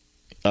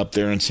 up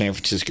there in San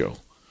Francisco.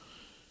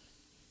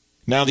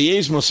 Now, the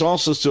A's must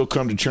also still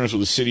come to terms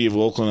with the City of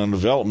Oakland on a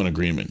development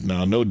agreement.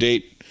 Now, no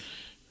date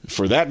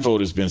for that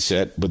vote has been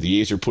set, but the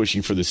A's are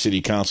pushing for the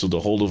City Council to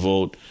hold a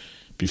vote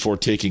before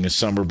taking a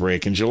summer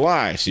break in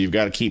July. So you've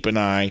got to keep an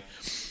eye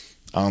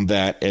on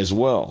that as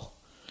well.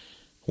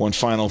 One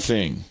final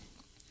thing.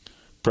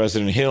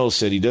 President Hill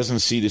said he doesn't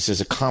see this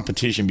as a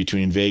competition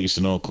between Vegas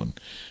and Oakland.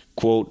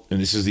 Quote, and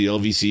this is the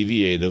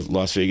LVCVA, the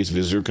Las Vegas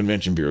Visitor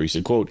Convention Bureau. He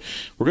said, quote,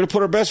 we're going to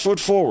put our best foot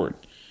forward,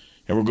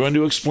 and we're going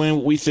to explain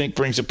what we think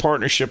brings a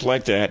partnership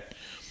like that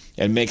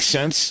and makes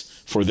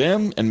sense for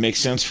them and makes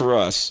sense for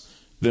us.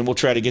 Then we'll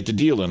try to get the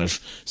deal done.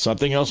 If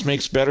something else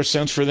makes better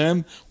sense for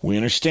them, we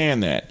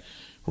understand that.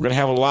 We're going to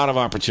have a lot of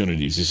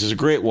opportunities. This is a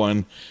great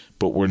one,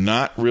 but we're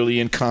not really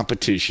in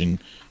competition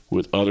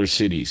with other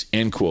cities,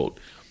 end quote.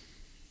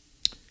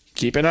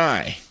 Keep an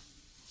eye.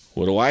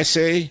 What do I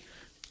say?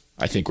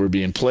 I think we're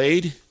being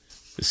played.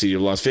 The city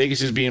of Las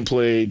Vegas is being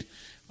played.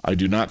 I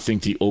do not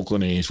think the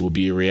Oakland A's will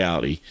be a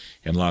reality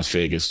in Las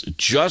Vegas.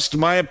 Just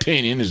my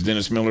opinion, as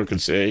Dennis Miller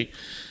could say.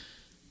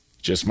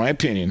 Just my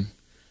opinion.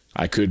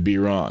 I could be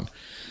wrong.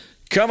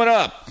 Coming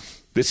up,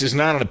 this is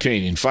not an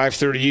opinion.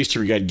 5:30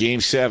 Eastern, we got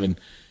Game 7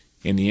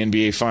 in the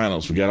NBA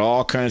Finals. We got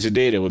all kinds of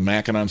data with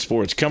Mackin on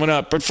Sports. Coming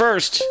up, but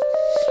first,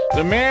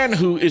 the man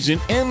who is an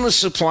endless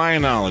supply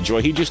of knowledge.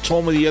 Well, he just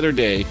told me the other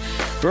day,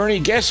 Bernie,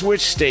 guess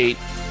which state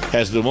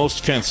has the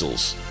most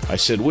pencils? I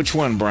said, which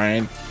one,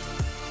 Brian?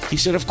 He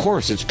said, of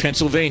course, it's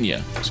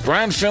Pennsylvania. It's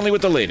Brian Finley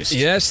with the latest.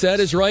 Yes, that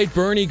is right,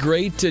 Bernie.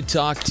 Great to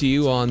talk to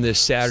you on this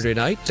Saturday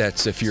night.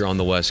 That's if you're on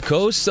the West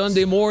Coast.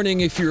 Sunday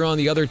morning if you're on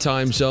the other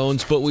time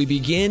zones. But we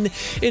begin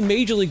in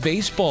Major League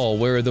Baseball,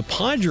 where the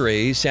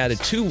Padres had a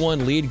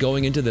 2-1 lead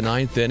going into the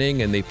ninth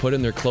inning, and they put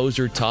in their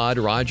closer, Todd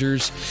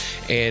Rogers.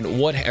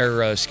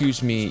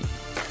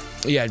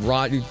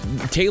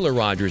 Taylor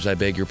Rogers, I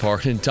beg your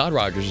pardon. Todd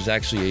Rogers is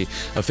actually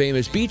a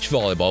famous beach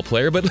volleyball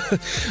player, but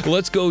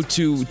let's go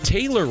to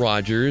Taylor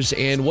Rogers,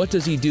 and what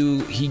does he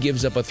do? He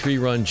gives up a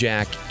 3-run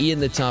jack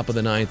in the top of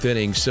the ninth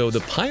inning, so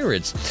the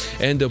Pirates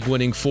end up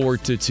winning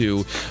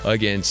 4-2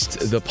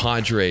 against the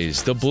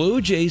Padres. The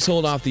Blue Jays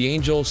hold off the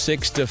Angels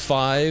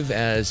 6-5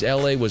 as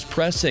LA was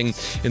pressing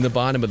in the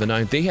bottom of the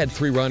ninth. They had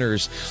 3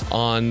 runners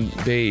on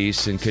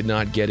base and could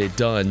not get it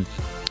done.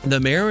 The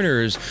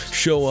Mariners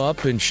show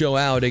up and show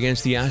out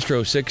against the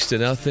Astros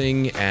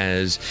 6-0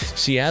 as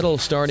Seattle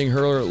starting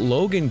hurler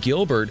Logan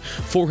Gilbert,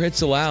 4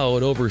 hits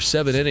allowed over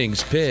 7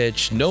 innings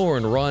pitched, no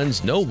earned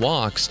runs, no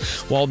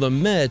walks, while the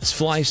Mets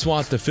fly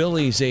swat the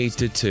Phillies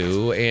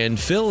 8-2. And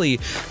Philly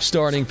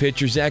starting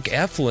pitcher Zach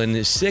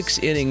Eflin, 6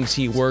 innings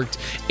he worked,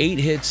 8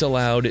 hits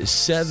allowed,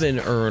 7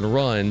 earned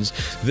runs.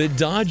 The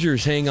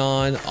Dodgers hang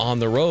on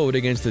the road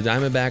against the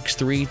Diamondbacks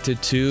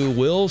 3-2.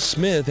 Will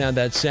Smith had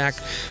that sac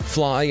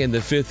fly in the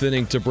 5th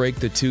inning to break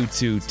the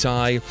 2-2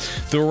 tie.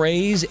 The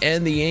Rays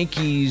and the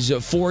Yankees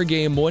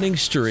 4-game winning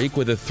streak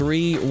with a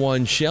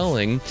 3-1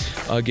 shelling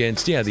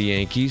against the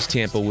Yankees.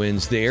 Tampa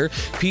wins there.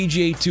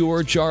 PGA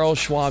Tour Charles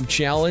Schwab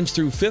Challenge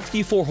through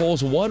 54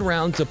 holes, 1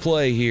 round to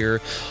play here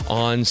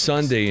on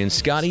Sunday. And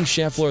Scottie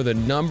Scheffler, the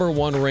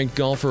 #1 ranked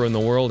golfer in the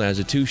world, has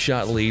a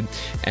 2-shot lead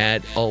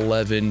at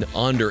 11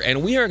 under.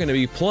 And we are going to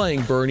be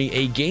playing, Bernie,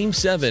 a Game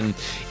 7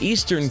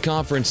 Eastern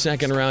Conference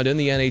second round in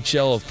the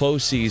NHL of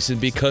postseason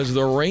because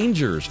the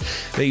Rangers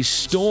Rangers. They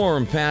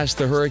storm past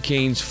the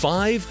Hurricanes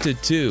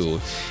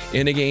 5-2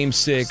 in a Game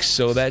 6,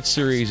 so that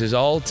series is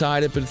all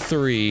tied up at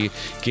 3.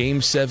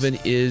 Game 7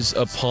 is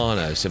upon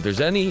us. If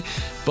there's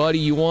anybody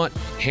you want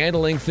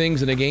handling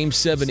things in a Game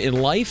 7 in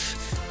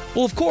life,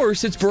 well, of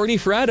course, it's Bernie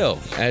Fratto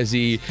as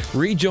he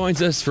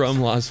rejoins us from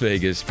Las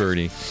Vegas.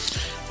 Bernie.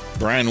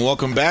 Brian,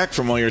 welcome back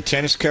from all your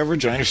tennis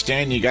coverage. I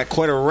understand you got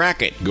quite a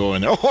racket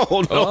going. Oh,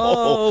 no.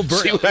 Oh,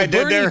 See what I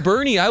did there?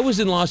 Bernie, I was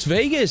in Las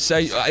Vegas.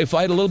 If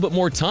I had a little bit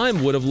more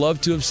time, would have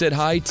loved to have said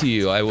hi to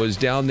you. I was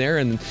down there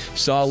and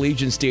saw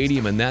Allegiant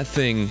Stadium, and that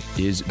thing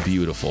is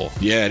beautiful.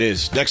 Yeah, it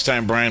is. Next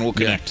time, Brian, we'll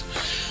connect.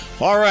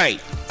 Yeah. All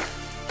right.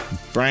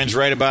 Brian's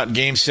right about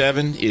Game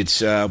 7.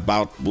 It's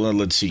about,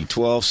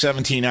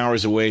 17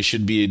 hours away.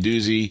 Should be a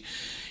doozy.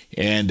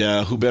 And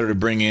who better to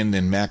bring in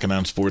than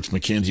Mackinac Sports'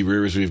 Mackenzie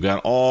Rivers? We've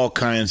got all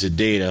kinds of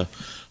data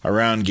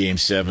around Game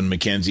 7,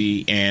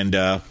 Mackenzie. And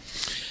I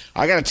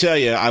got to tell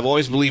you, I've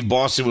always believed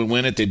Boston would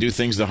win it. They do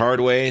things the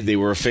hard way. They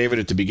were a favorite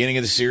at the beginning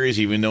of the series,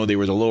 even though they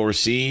were the lower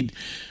seed.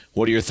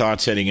 What are your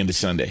thoughts heading into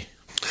Sunday?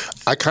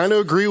 I kind of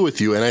agree with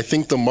you, and I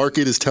think the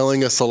market is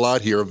telling us a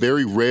lot here. A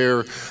very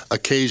rare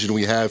occasion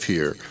we have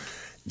here.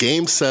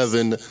 Game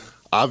 7,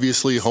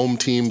 obviously home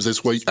teams,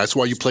 that's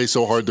why you play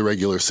so hard the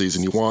regular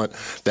season. You want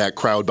that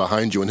crowd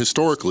behind you. And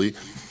historically,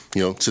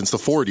 since the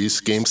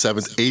 40s, Game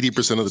 7's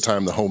 80% of the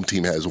time the home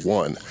team has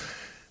won.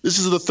 This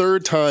is the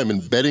third time in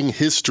betting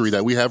history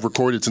that we have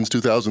recorded since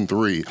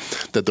 2003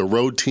 that the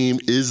road team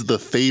is the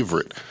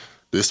favorite.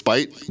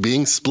 Despite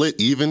being split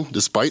even,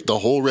 despite the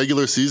whole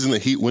regular season, the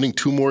Heat winning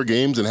 2 more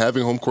games and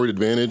having home court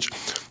advantage,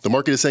 the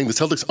market is saying the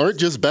Celtics aren't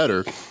just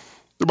better,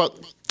 they're about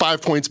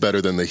 5 points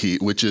better than the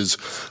Heat, which is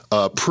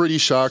pretty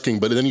shocking.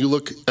 But then you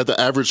look at the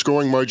average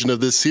scoring margin of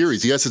this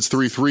series. Yes, it's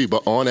 3-3,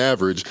 but on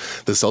average,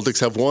 the Celtics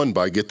have won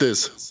by, get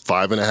this,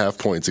 5.5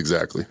 points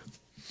exactly.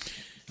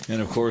 And,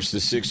 of course, the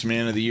 6th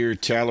man of the year,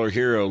 Tyler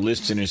Hero,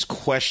 listed as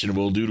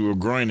questionable due to a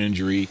groin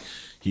injury.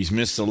 He's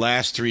missed the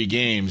last 3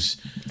 games.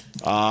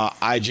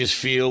 I just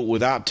feel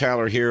without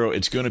Tyler Hero,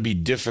 it's going to be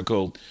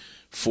difficult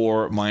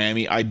for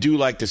Miami. I do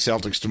like the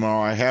Celtics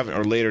tomorrow.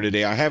 Or later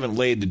today. I haven't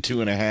laid the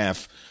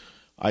 2.5.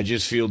 I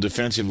just feel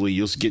defensively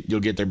you'll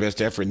get their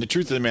best effort. And the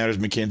truth of the matter is,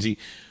 Mackenzie,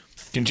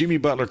 can Jimmy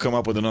Butler come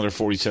up with another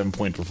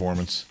 47-point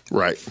performance?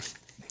 Right.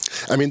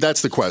 I mean,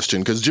 that's the question,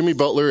 because Jimmy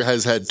Butler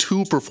has had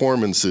 2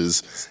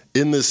 performances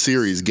in this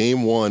series,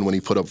 Game 1 when he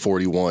put up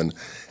 41,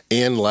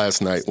 and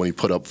last night when he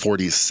put up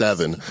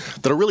 47,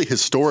 that are really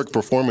historic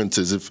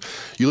performances. If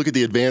you look at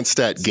the advanced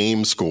stat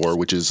game score,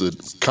 which is a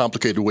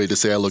complicated way to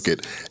say I look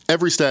at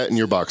every stat in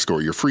your box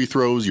score, your free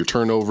throws, your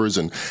turnovers,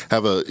 and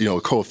have a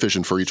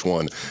coefficient for each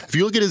one. If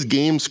you look at his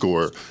game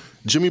score,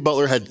 Jimmy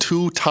Butler had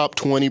 2 top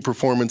 20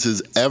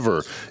 performances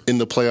ever in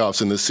the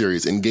playoffs in this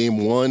series, in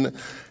Game 1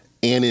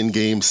 and in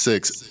Game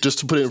 6. Just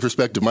to put it in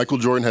perspective, Michael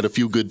Jordan had a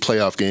few good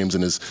playoff games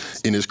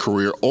in his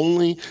career.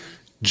 Only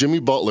Jimmy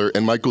Butler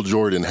and Michael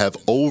Jordan have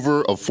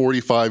over a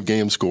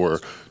 45-game score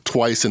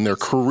twice in their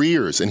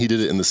careers, and he did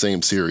it in the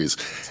same series.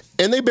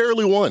 And they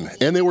barely won,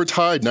 and they were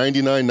tied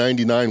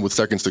 99-99 with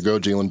seconds to go.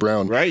 Jaylen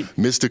Brown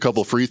missed a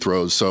couple free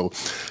throws. So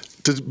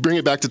to bring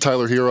it back to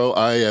Tyler Hero,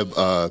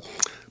 I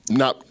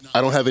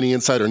don't have any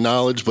insider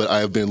knowledge, but I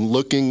have been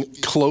looking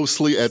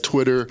closely at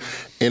Twitter,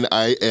 and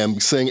I am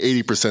saying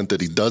 80% that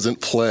he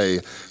doesn't play.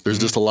 There's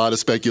just a lot of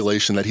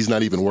speculation that he's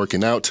not even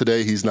working out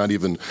today. He's not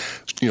even,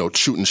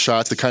 shooting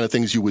shots, the kind of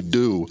things you would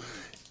do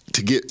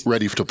to get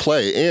ready to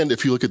play. And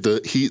if you look at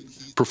the Heat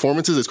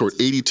performances, they scored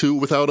 82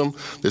 without him.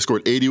 They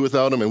scored 80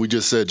 without him. And we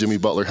just said Jimmy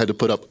Butler had to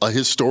put up a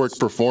historic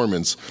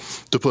performance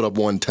to put up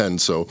 110.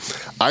 So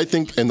I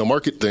think, and the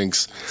market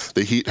thinks,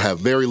 the Heat have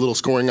very little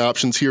scoring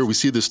options here. We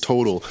see this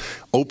total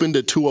opened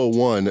at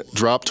 201,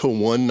 dropped to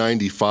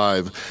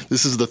 195.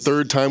 This is the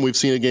 3rd time we've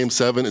seen a Game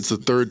 7. It's the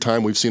 3rd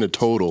time we've seen a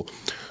total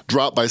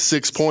drop by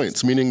 6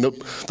 points, meaning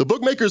the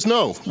bookmakers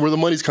know where the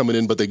money's coming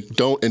in, but they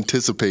don't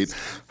anticipate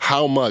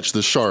how much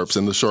the sharps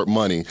and the sharp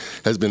money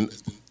has been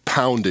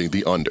pounding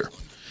the under.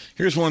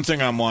 Here's one thing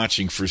I'm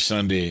watching for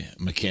Sunday,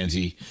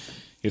 Mackenzie.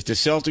 If the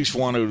Celtics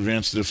want to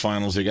advance to the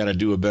finals, they got to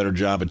do a better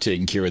job of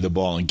taking care of the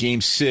ball. In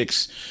Game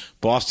 6,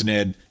 Boston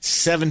had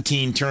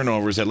 17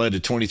 turnovers that led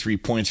to 23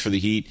 points for the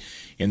Heat.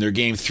 In their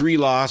Game 3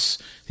 loss,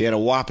 they had a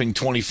whopping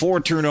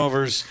 24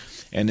 turnovers.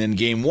 And then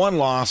Game 1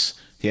 loss,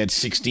 they had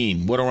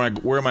 16.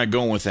 Where am I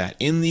going with that?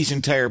 In these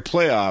entire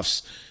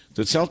playoffs,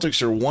 the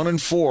Celtics are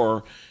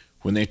 1-4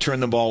 when they turn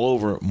the ball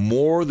over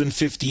more than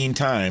 15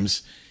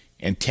 times,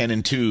 and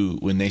 10-2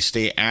 when they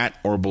stay at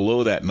or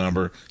below that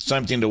number.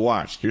 Something to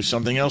watch. Here's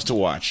something else to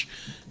watch.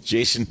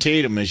 Jason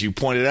Tatum, as you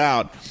pointed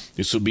out,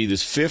 this will be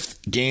this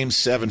 5th Game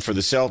 7 for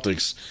the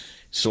Celtics.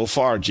 So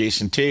far,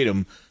 Jason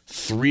Tatum,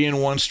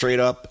 3-1 straight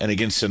up and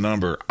against the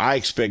number. I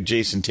expect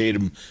Jason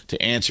Tatum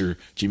to answer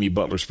Jimmy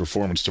Butler's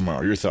performance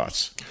tomorrow. Your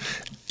thoughts?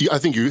 I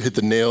think you hit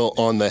the nail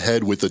on the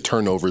head with the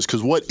turnovers,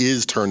 because what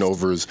is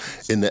turnovers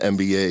in the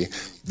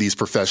NBA, these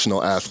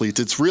professional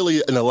athletes? It's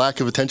really a lack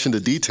of attention to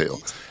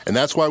detail. And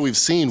that's why we've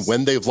seen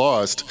when they've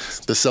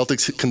lost, the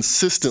Celtics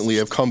consistently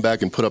have come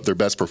back and put up their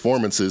best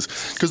performances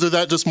because they're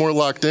that just more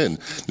locked in.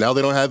 Now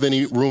they don't have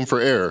any room for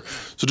error.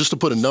 So just to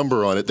put a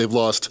number on it, they've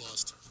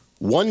lost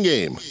one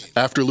game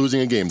after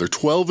losing a game. They're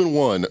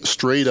 12-1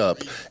 straight up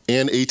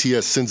and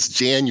ATS since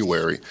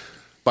January.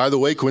 By the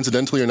way,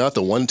 coincidentally or not,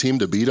 the one team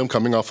to beat them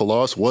coming off a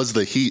loss was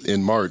the Heat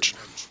in March.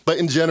 But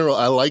in general,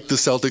 I like the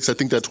Celtics. I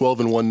think that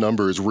 12-1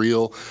 number is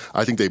real.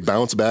 I think they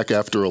bounce back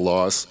after a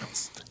loss.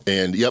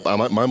 And, yep,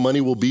 my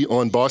money will be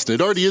on Boston.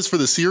 It already is for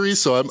the series,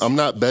 so I'm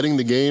not betting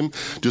the game,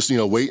 just,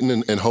 waiting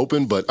and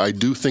hoping. But I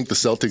do think the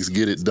Celtics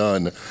get it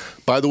done.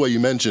 By the way, you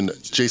mentioned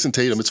Jason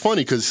Tatum. It's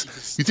funny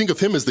because you think of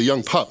him as the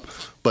young pup,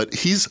 but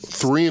he's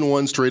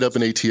 3-1 straight up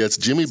in ATS.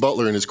 Jimmy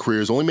Butler in his career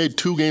has only made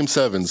 2 Game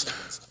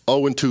 7s,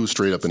 0-2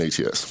 straight up in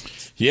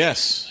ATS.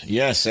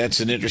 Yes, that's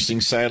an interesting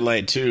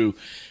sidelight, too.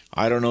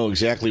 I don't know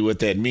exactly what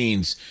that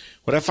means.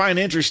 What I find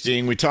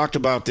interesting, we talked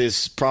about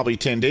this probably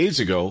 10 days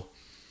ago,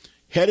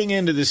 heading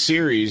into the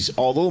series,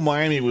 although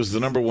Miami was the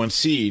number 1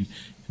 seed,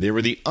 they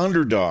were the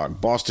underdog,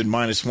 Boston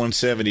minus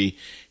 170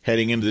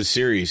 heading into the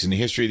series. In the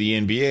history of the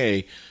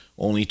NBA,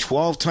 only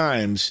 12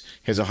 times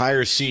has a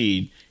higher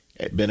seed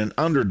been an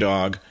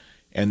underdog,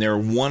 and they're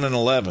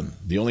 1-11.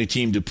 The only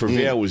team to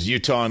prevail was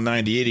Utah in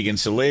 98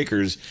 against the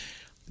Lakers.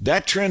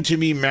 That trend to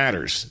me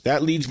matters.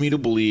 That leads me to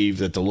believe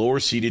that the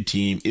lower-seeded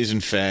team is,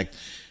 in fact,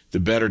 the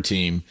better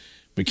team.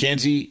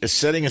 Mackenzie,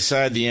 setting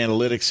aside the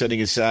analytics,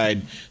 setting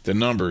aside the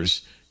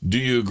numbers, do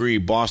you agree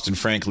Boston,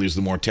 frankly, is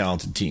the more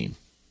talented team?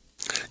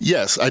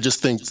 Yes, I just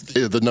think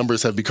the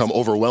numbers have become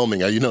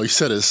overwhelming. You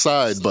set it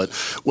aside, but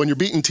when you're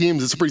beating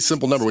teams, it's a pretty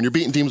simple number. When you're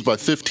beating teams by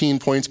 15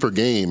 points per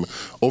game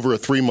over a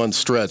 3-month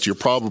stretch, you're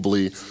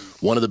probably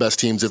one of the best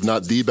teams, if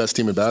not the best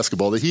team in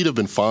basketball. The Heat have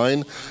been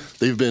fine.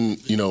 They've been,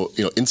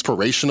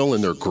 inspirational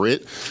in their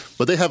grit,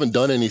 but they haven't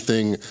done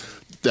anything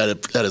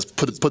that has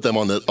put them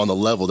on the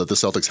level that the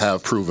Celtics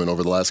have proven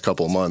over the last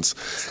couple of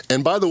months.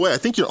 And by the way, I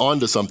think you're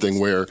onto something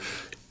where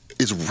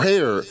it's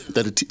rare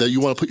that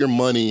you want to put your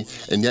money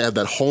and you have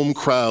that home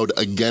crowd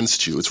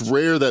against you. It's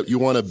rare that you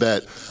want to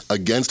bet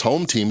against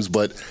home teams,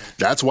 but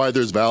that's why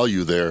there's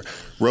value there.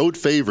 Road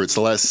favorites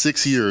the last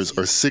 6 years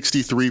are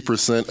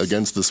 63%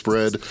 against the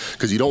spread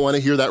because you don't want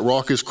to hear that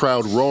raucous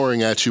crowd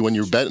roaring at you when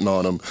you're betting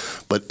on them.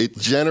 But it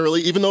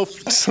generally, even though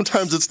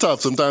sometimes it's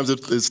tough,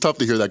 it's tough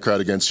to hear that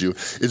crowd against you,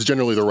 it's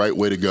generally the right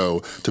way to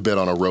go to bet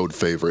on a road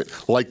favorite,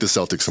 like the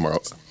Celtics tomorrow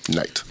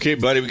night. Okay,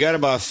 buddy, we got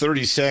about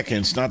 30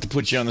 seconds, not to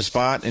put you on the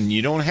spot, and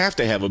you don't have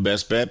to have a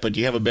best bet, but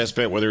you have a best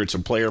bet, whether it's a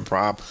player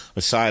prop,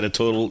 a side, a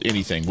total,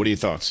 anything. What are your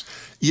thoughts?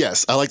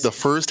 Yes, I like the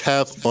first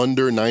half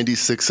under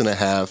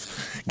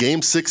 96.5.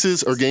 Game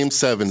 6s or Game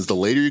 7s, the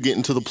later you get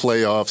into the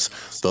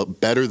playoffs, the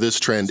better this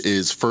trend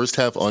is. First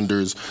half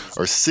unders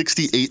are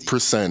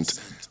 68%.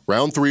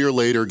 Round 3 or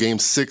later, Game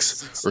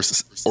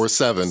 6 or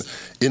 7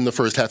 in the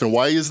first half. And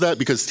why is that?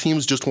 Because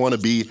teams just want to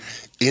be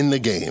in the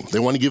game. They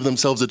want to give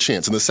themselves a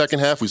chance. In the second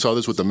half, we saw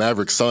this with the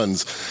Mavericks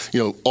Suns.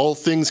 All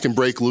things can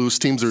break loose.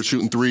 Teams are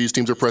shooting threes.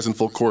 Teams are pressing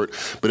full court.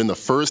 But in the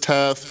first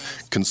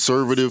half,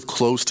 conservative,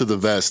 close to the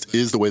vest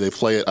is the way they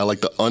play it. I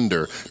like the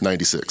under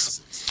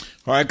 96.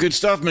 All right, good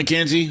stuff,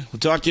 Mackenzie. We'll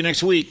talk to you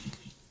next week.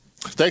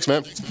 Thanks,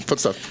 man. Fun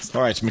stuff.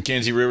 All right, it's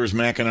Mackenzie Rivers,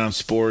 Mackinac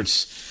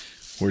Sports.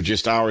 We're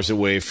just hours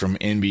away from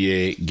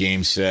NBA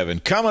Game 7.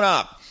 Coming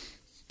up,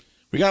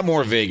 we got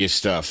more Vegas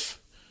stuff.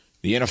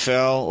 The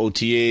NFL,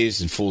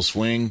 OTAs in full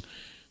swing.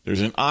 There's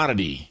an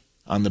oddity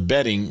on the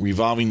betting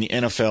revolving the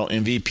NFL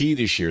MVP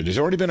this year. There's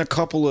already been a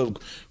couple of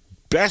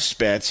best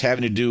bets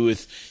having to do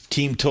with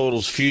team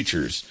totals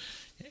futures.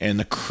 And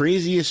the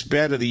craziest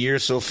bet of the year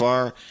so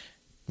far,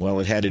 well,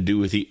 it had to do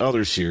with the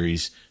other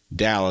series,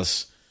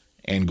 Dallas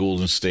and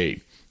Golden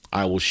State.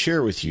 I will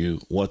share with you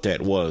what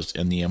that was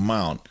and the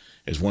amount,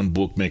 as one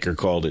bookmaker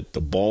called it,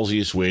 the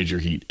ballsiest wager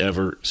he'd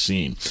ever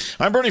seen.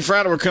 I'm Bernie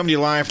Fratto. We're coming to you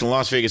live from the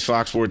Las Vegas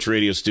Fox Sports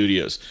Radio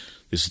studios.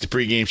 This is the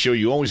pregame show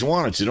you always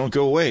wanted, so don't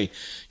go away.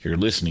 You're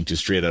listening to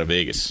Straight Outta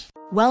Vegas.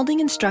 Welding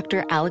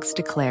instructor Alex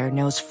DeClaire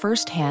knows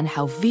firsthand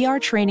how VR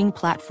training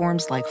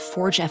platforms like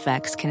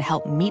ForgeFX can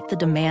help meet the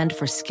demand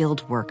for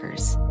skilled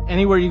workers.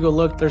 Anywhere you go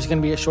look, there's going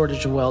to be a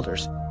shortage of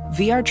welders.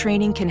 VR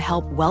training can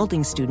help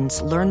welding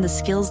students learn the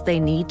skills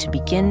they need to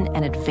begin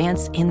and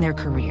advance in their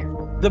career.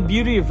 The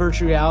beauty of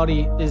virtual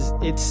reality is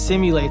it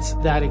simulates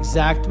that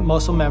exact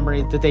muscle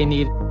memory that they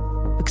need.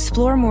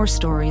 Explore more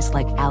stories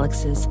like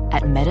Alex's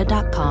at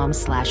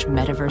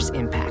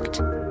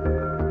meta.com/metaverseimpact.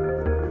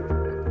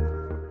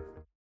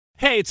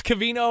 Hey, it's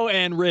Covino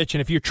and Rich,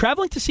 and if you're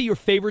traveling to see your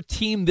favorite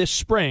team this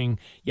spring,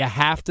 you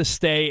have to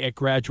stay at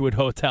Graduate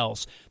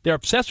Hotels. They're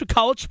obsessed with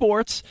college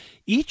sports.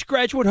 Each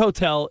Graduate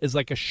Hotel is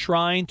like a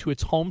shrine to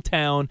its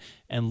hometown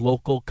and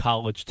local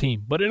college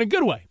team, but in a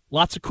good way.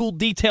 Lots of cool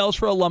details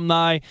for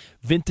alumni,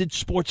 vintage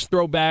sports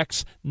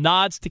throwbacks,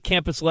 nods to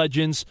campus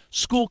legends,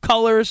 school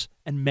colors,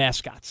 and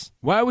mascots.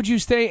 Why would you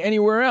stay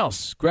anywhere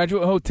else?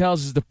 Graduate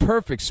Hotels is the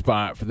perfect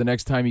spot for the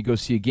next time you go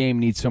see a game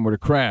and need somewhere to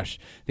crash.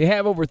 They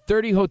have over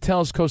 30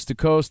 hotels coast to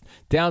coast,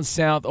 down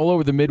south, all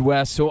over the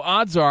Midwest, so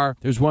odds are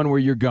there's one where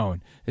you're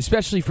going,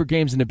 especially for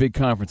games in the big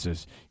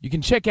conferences. You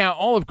can check out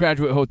all of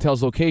Graduate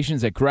Hotels'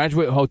 locations at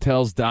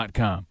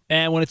graduatehotels.com.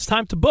 And when it's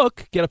time to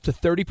book, get up to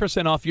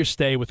 30% off your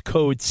stay with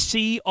code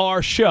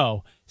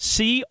CRSHOW.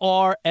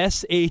 CRSHOW.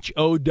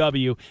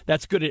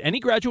 That's good at any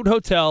Graduate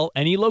Hotel,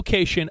 any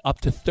location, up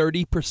to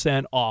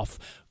 30% off.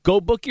 Go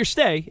book your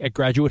stay at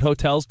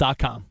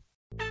graduatehotels.com.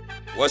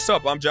 What's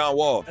up? I'm John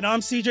Wall. And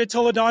I'm CJ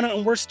Toledano,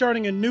 and we're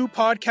starting a new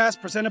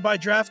podcast presented by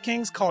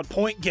DraftKings called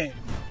Point Game.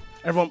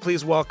 Everyone,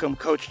 please welcome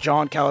Coach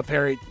John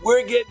Calipari.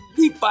 We're getting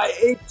beat by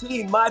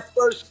 18. My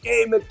first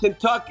game in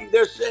Kentucky,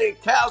 they're saying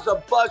Cal's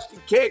a bust. He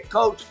can't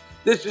coach.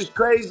 This is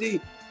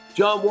crazy.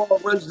 John Wall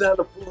runs down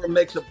the floor and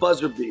makes a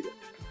buzzer beater.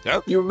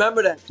 Yep. You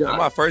remember that, John? That's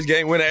my first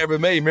game winner I ever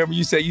made. Remember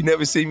you said you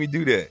never see me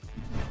do that.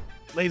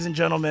 Ladies and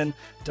gentlemen,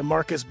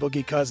 DeMarcus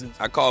Boogie Cousins.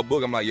 I called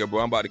Boog. I'm like, yo,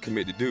 bro, I'm about to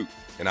commit to Duke.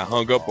 And I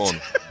hung up on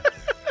him.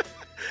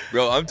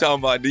 Bro, I'm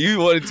talking about, do you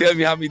want to tell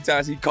me how many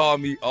times he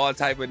called me all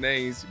type of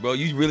names? Bro,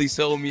 you really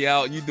sold me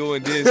out. You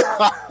doing this.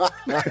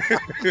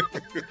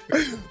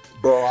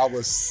 Bro, I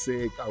was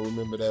sick. I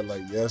remember that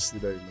like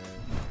yesterday, man.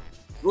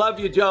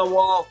 Love you, John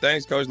Wall.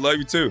 Thanks, Coach. Love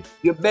you, too.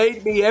 You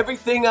made me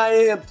everything I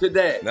am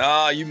today.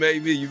 Nah, you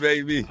made me. You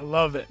made me. I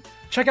love it.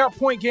 Check out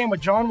Point Game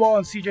with John Wall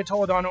and CJ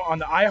Toledano on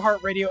the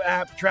iHeartRadio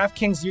app,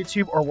 DraftKings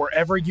YouTube, or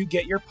wherever you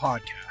get your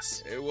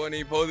podcasts. It wasn't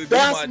even supposed to be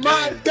That's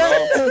my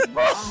dance,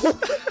 bro.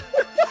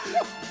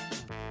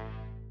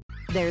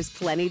 There's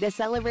plenty to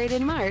celebrate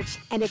in March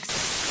and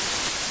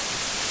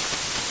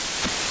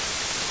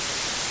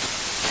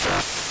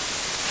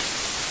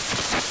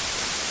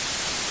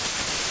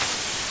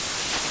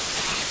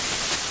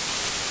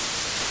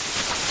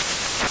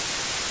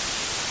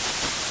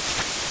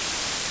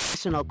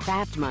National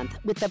Craft Month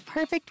with the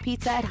perfect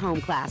pizza at home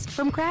class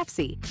from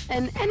Craftsy.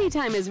 And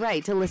anytime is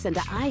right to listen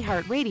to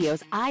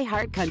iHeartRadio's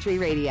iHeart Country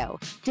Radio.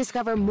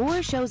 Discover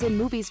more shows and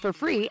movies for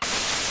free.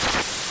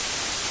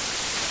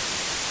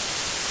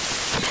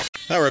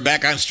 All right, we're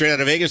back on Straight Out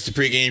of Vegas, the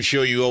pregame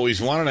show you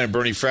always wanted. I'm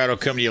Bernie Fratto,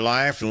 coming to you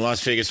live from the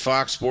Las Vegas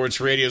Fox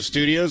Sports Radio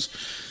studios.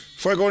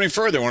 Before I go any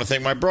further, I want to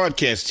thank my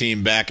broadcast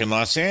team back in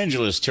Los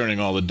Angeles, turning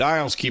all the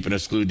dials, keeping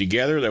us glued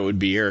together. That would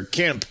be Eric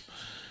Kemp,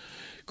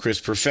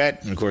 Chris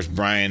Perfett, and, of course,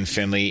 Brian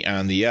Finley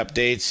on the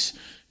updates.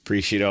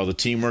 Appreciate all the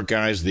teamwork,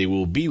 guys. They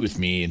will be with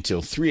me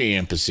until 3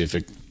 a.m.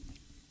 Pacific,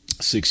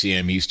 6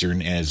 a.m.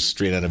 Eastern, as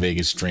Straight Out of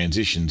Vegas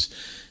transitions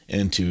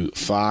into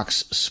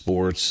Fox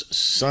Sports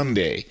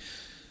Sunday.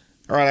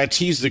 All right, I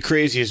teased the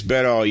craziest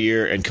bet all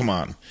year, and come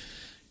on.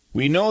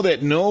 We know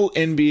that no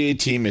NBA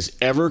team has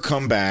ever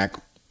come back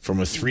from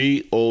a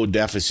 3-0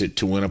 deficit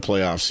to win a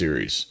playoff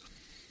series.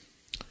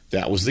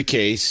 That was the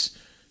case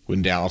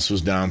when Dallas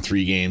was down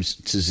 3 games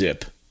to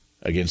zip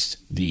against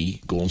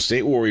the Golden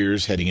State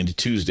Warriors heading into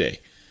Tuesday.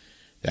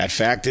 That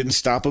fact didn't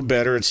stop a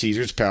bettor at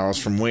Caesars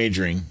Palace from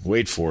wagering,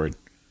 wait for it,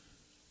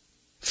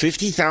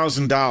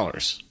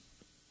 $50,000.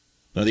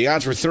 Now, the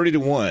odds were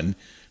 30-1,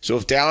 so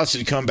if Dallas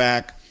had come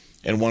back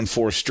and won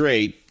 4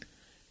 straight,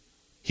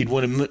 he'd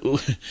win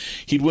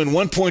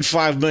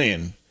 $1.5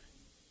 million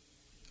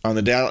on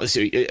the Dallas.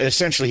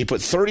 Essentially, he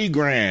put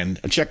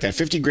 $30,000. Check that,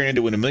 $50,000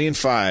 to win $1.5 million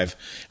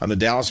on the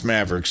Dallas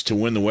Mavericks to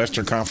win the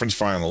Western Conference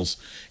Finals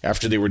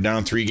after they were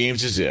down 3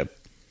 games to zip.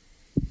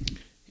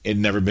 It had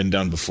never been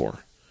done before.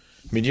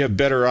 I mean, you have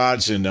better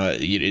odds in the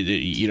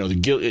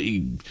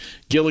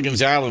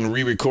Gilligan's Island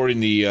re-recording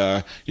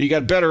the. You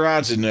got better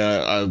odds in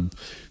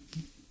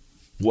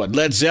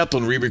Led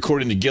Zeppelin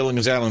re-recording the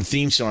Gilligan's Island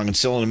theme song and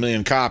selling 1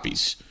 million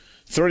copies.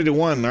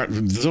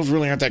 30-1, those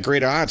really aren't that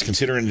great odds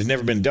considering it's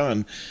never been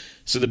done.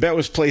 So the bet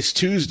was placed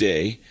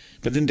Tuesday,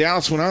 but then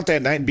Dallas went out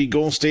that night and beat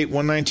Golden State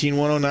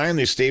 119-109.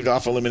 They staved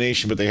off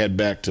elimination, but they head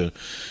back to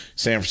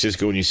San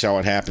Francisco, and you saw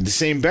what happened. The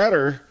same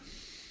bettor,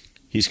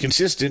 he's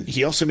consistent.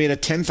 He also made a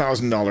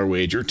 $10,000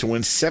 wager to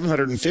win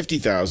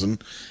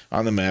 $750,000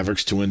 on the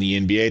Mavericks to win the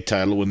NBA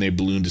title when they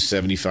ballooned to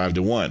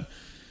 75-1.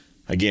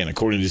 Again,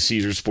 according to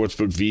Caesars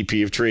Sportsbook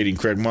VP of Trading,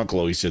 Craig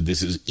Munklow, he said,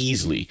 this is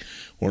easily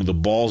one of the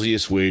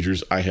ballsiest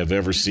wagers I have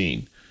ever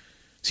seen.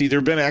 See, there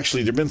have been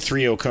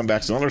 3-0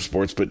 comebacks in other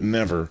sports, but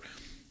never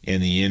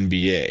in the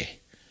NBA.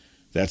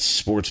 That's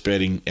sports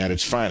betting at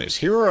its finest.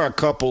 Here are a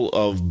couple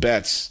of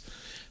bets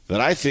that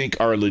I think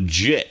are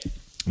legit.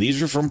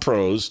 These are from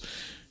pros.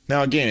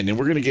 Now, again, and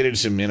we're going to get into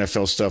some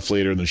NFL stuff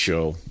later in the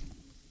show.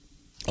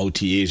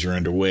 OTAs are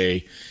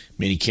underway.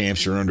 Mini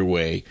camps are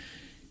underway.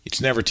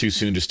 It's never too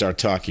soon to start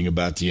talking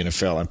about the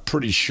NFL. I'm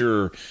pretty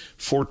sure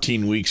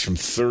 14 weeks from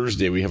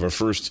Thursday, we have our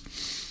first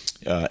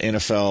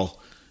NFL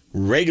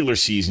regular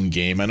season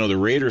game. I know the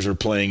Raiders are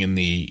playing in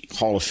the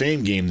Hall of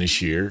Fame game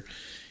this year,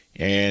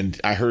 and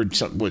I heard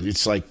something.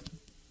 It's like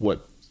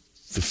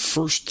the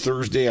first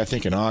Thursday, I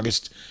think, in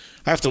August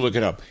I have to look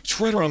it up. It's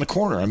right around the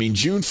corner. I mean,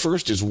 June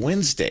 1st is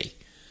Wednesday.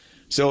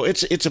 So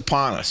it's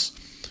upon us.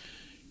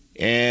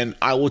 And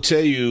I will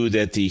tell you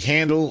that the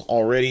handle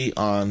already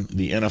on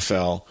the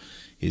NFL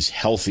is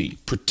healthy,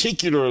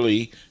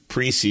 particularly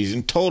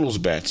preseason totals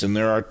bets. And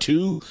there are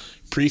 2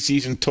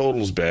 preseason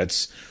totals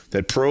bets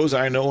that pros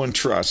I know and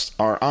trust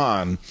are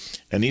on,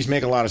 and these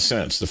make a lot of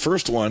sense. The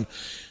first one,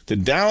 the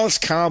Dallas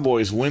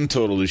Cowboys win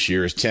total this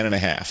year is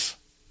 10.5.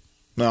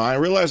 Now, I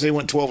realize they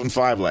went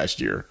 12-5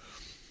 last year,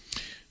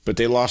 but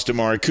they lost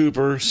Amari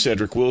Cooper,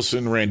 Cedric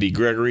Wilson, Randy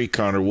Gregory,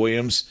 Connor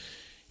Williams.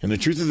 And the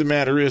truth of the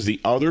matter is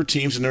the other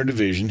teams in their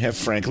division have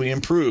frankly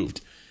improved.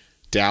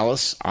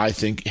 Dallas, I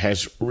think,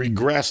 has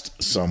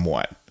regressed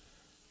somewhat.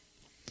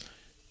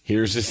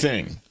 Here's the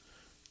thing.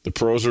 The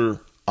pros are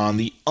on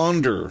the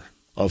under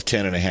of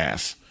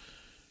 10.5.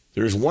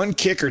 There's one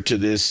kicker to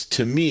this,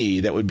 to me,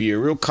 that would be a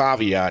real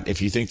caveat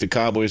if you think the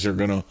Cowboys are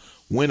going to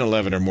win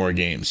 11 or more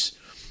games.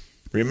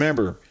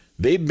 Remember,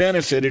 they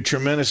benefited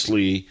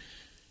tremendously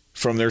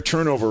from their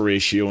turnover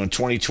ratio in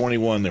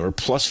 2021. They were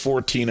plus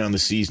 14 on the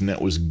season.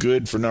 That was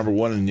good for number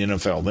 1 in the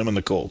NFL, them and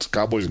the Colts,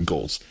 Cowboys and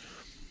Colts.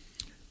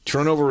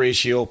 Turnover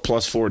ratio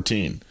plus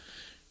 14.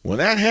 When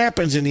that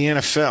happens in the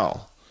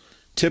NFL,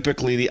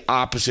 typically the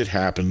opposite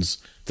happens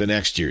the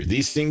next year.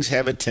 These things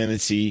have a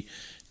tendency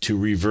to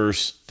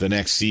reverse the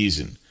next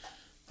season.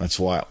 That's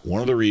why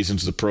one of the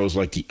reasons the pros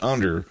like the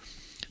under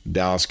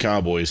Dallas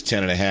Cowboys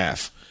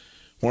 10.5.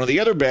 One of the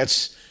other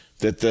bets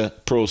that the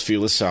pros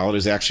feel is solid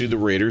is actually the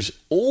Raiders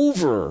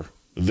over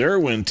their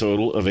win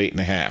total of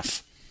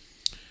 8.5.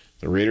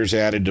 The Raiders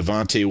added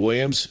Devontae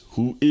Williams,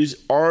 who is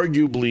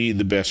arguably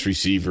the best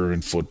receiver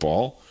in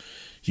football.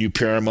 You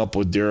pair him up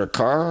with Derek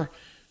Carr,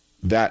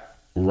 that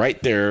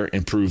right there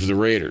improves the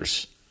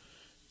Raiders.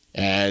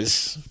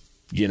 As,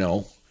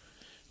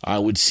 I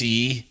would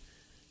see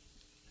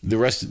the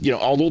rest,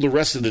 although the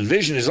rest of the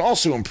division is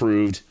also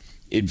improved,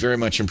 it very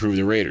much improved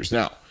the Raiders.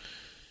 Now,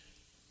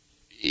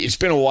 it's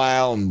been a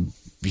while, and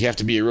you have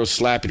to be a real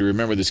slappy to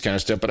remember this kind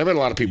of stuff, but I bet a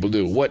lot of people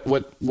do.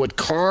 What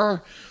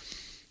Carr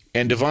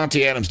and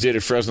Devontae Adams did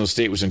at Fresno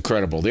State was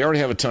incredible. They already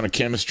have a ton of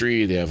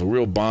chemistry. They have a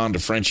real bond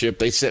of friendship.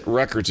 They set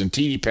records in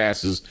TD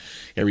passes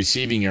and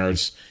receiving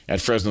yards at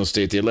Fresno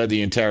State. They led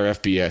the entire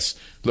FBS.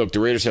 Look,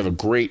 the Raiders have a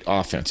great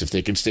offense. If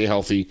they can stay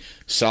healthy,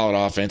 solid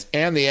offense,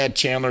 and they add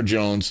Chandler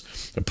Jones,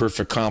 a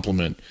perfect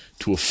complement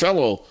to a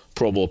fellow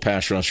Pro Bowl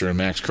pass rusher in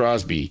Max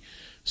Crosby.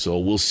 So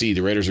we'll see.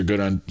 The Raiders are good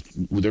on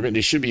 –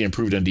 they should be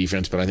improved on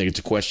defense, but I think it's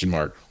a question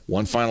mark.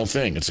 One final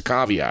thing. It's a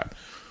caveat.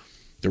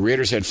 The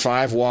Raiders had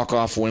 5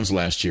 walk-off wins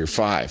last year,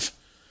 5.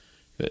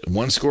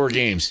 One-score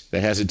games.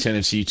 That has a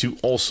tendency to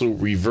also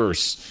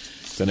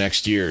reverse the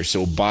next year.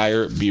 So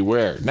buyer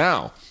beware.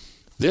 Now,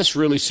 this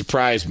really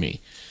surprised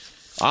me.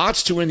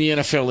 Odds to win the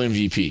NFL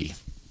MVP.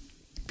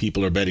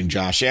 People are betting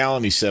Josh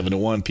Allen. He's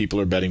 7-1. People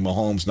are betting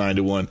Mahomes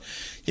 9-1.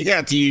 You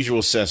got the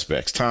usual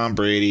suspects. Tom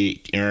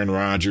Brady, Aaron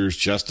Rodgers,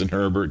 Justin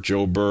Herbert,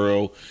 Joe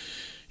Burrow.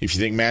 If you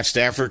think Matt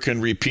Stafford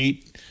can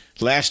repeat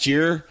last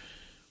year,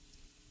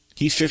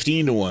 he's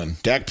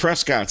 15-1. Dak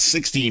Prescott,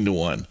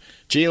 16-1.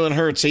 Jalen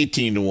Hurts,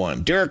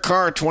 18-1. Derek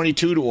Carr,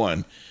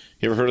 22-1.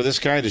 You ever heard of this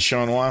guy?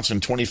 Deshaun Watson,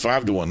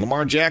 25-1.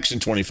 Lamar Jackson,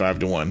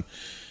 25-1.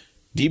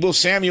 Deebo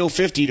Samuel,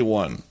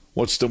 50-1.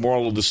 What's the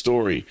moral of the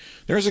story?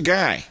 There's a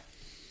guy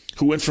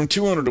who went from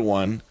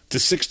 200-1 to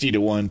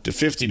 60-1 to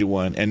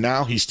 50-1, and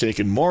now he's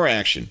taken more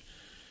action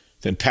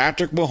than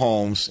Patrick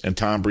Mahomes and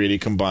Tom Brady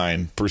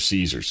combined per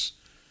Caesars.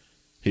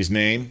 His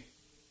name,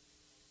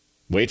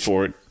 wait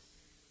for it,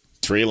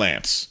 Trey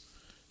Lance.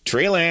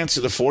 Trey Lance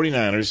of the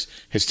 49ers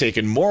has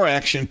taken more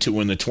action to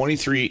win the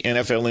 23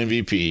 NFL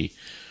MVP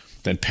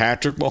than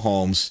Patrick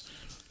Mahomes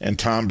and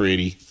Tom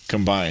Brady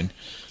combined.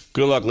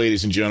 Good luck,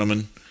 ladies and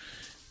gentlemen.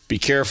 Be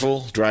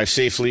careful. Drive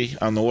safely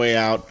on the way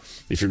out.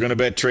 If you're going to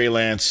bet Trey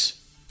Lance,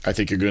 I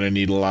think you're going to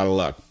need a lot of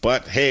luck.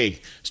 But,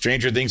 hey,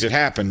 stranger things that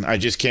happen. I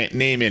just can't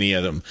name any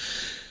of them.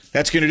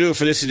 That's going to do it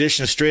for this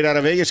edition of Straight Out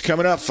of Vegas.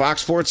 Coming up,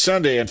 Fox Sports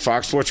Sunday and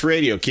Fox Sports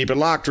Radio. Keep it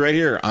locked right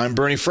here. I'm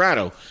Bernie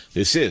Fratto.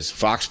 This is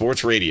Fox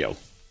Sports Radio.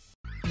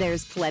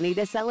 There's plenty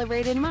to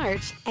celebrate in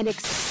March and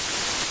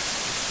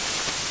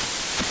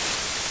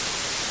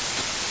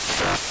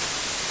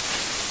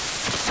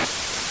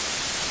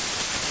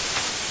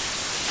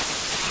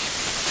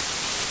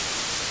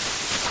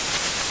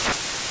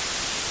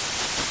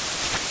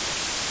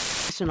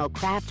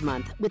Craft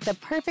Month with the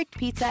perfect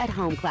pizza at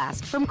home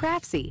class from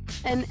Craftsy.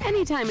 And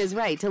anytime is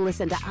right to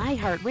listen to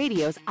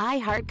iHeartRadio's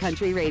iHeart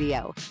Country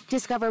Radio.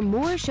 Discover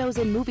more shows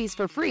and movies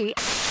for free.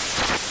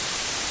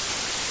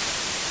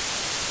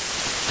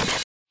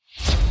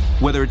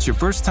 Whether it's your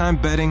first time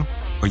betting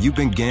or you've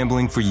been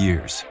gambling for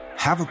years,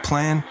 have a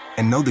plan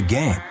and know the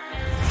game.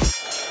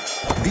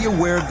 Be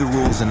aware of the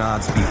rules and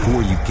odds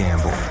before you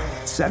gamble.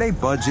 Set a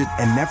budget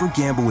and never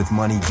gamble with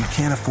money you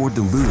can't afford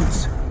to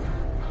lose.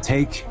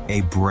 Take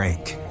a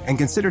break and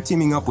consider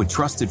teaming up with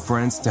trusted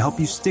friends to help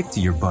you stick to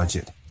your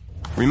budget.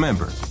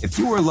 Remember, if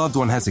you or a loved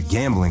one has a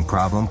gambling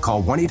problem,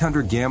 call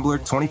 1-800-GAMBLER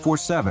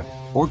 24/7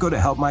 or go to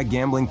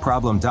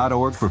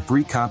helpmygamblingproblem.org for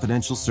free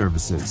confidential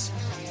services.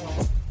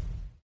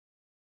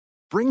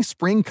 Bring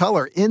spring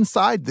color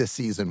inside this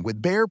season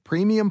with Behr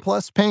Premium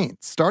Plus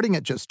paint, starting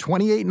at just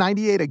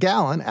 $28.98 a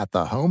gallon at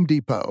the Home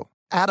Depot.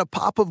 Add a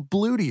pop of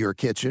blue to your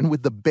kitchen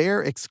with the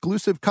Behr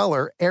exclusive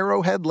color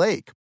Arrowhead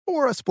Lake,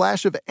 or a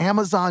splash of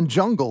Amazon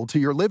Jungle to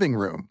your living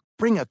room.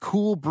 Bring a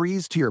cool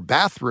breeze to your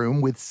bathroom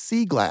with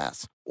Sea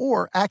Glass,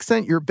 or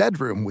accent your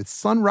bedroom with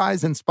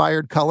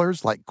sunrise-inspired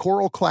colors like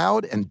Coral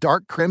Cloud and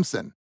Dark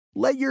Crimson.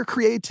 Let your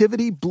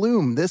creativity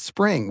bloom this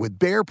spring with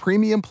Behr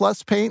Premium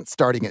Plus paint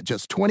starting at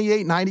just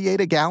 $28.98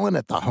 a gallon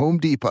at the Home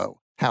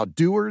Depot. How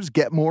doers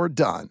get more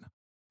done.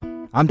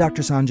 I'm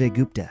Dr. Sanjay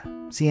Gupta,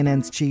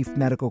 CNN's chief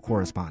medical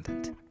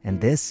correspondent,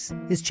 and this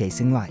is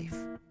Chasing Life.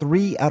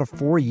 3 out of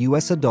 4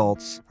 U.S.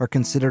 adults are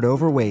considered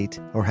overweight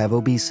or have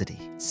obesity.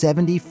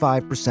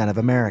 75% of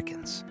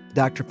Americans.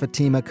 Dr.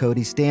 Fatima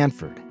Cody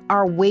Stanford.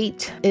 Our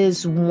weight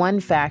is one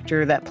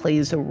factor that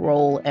plays a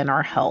role in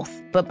our health,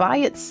 but by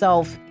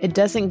itself, it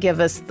doesn't give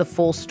us the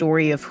full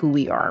story of who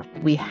we are.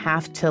 We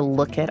have to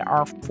look at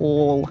our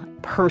full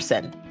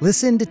person.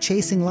 Listen to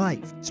Chasing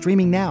Life,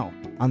 streaming now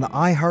on the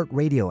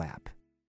iHeartRadio app,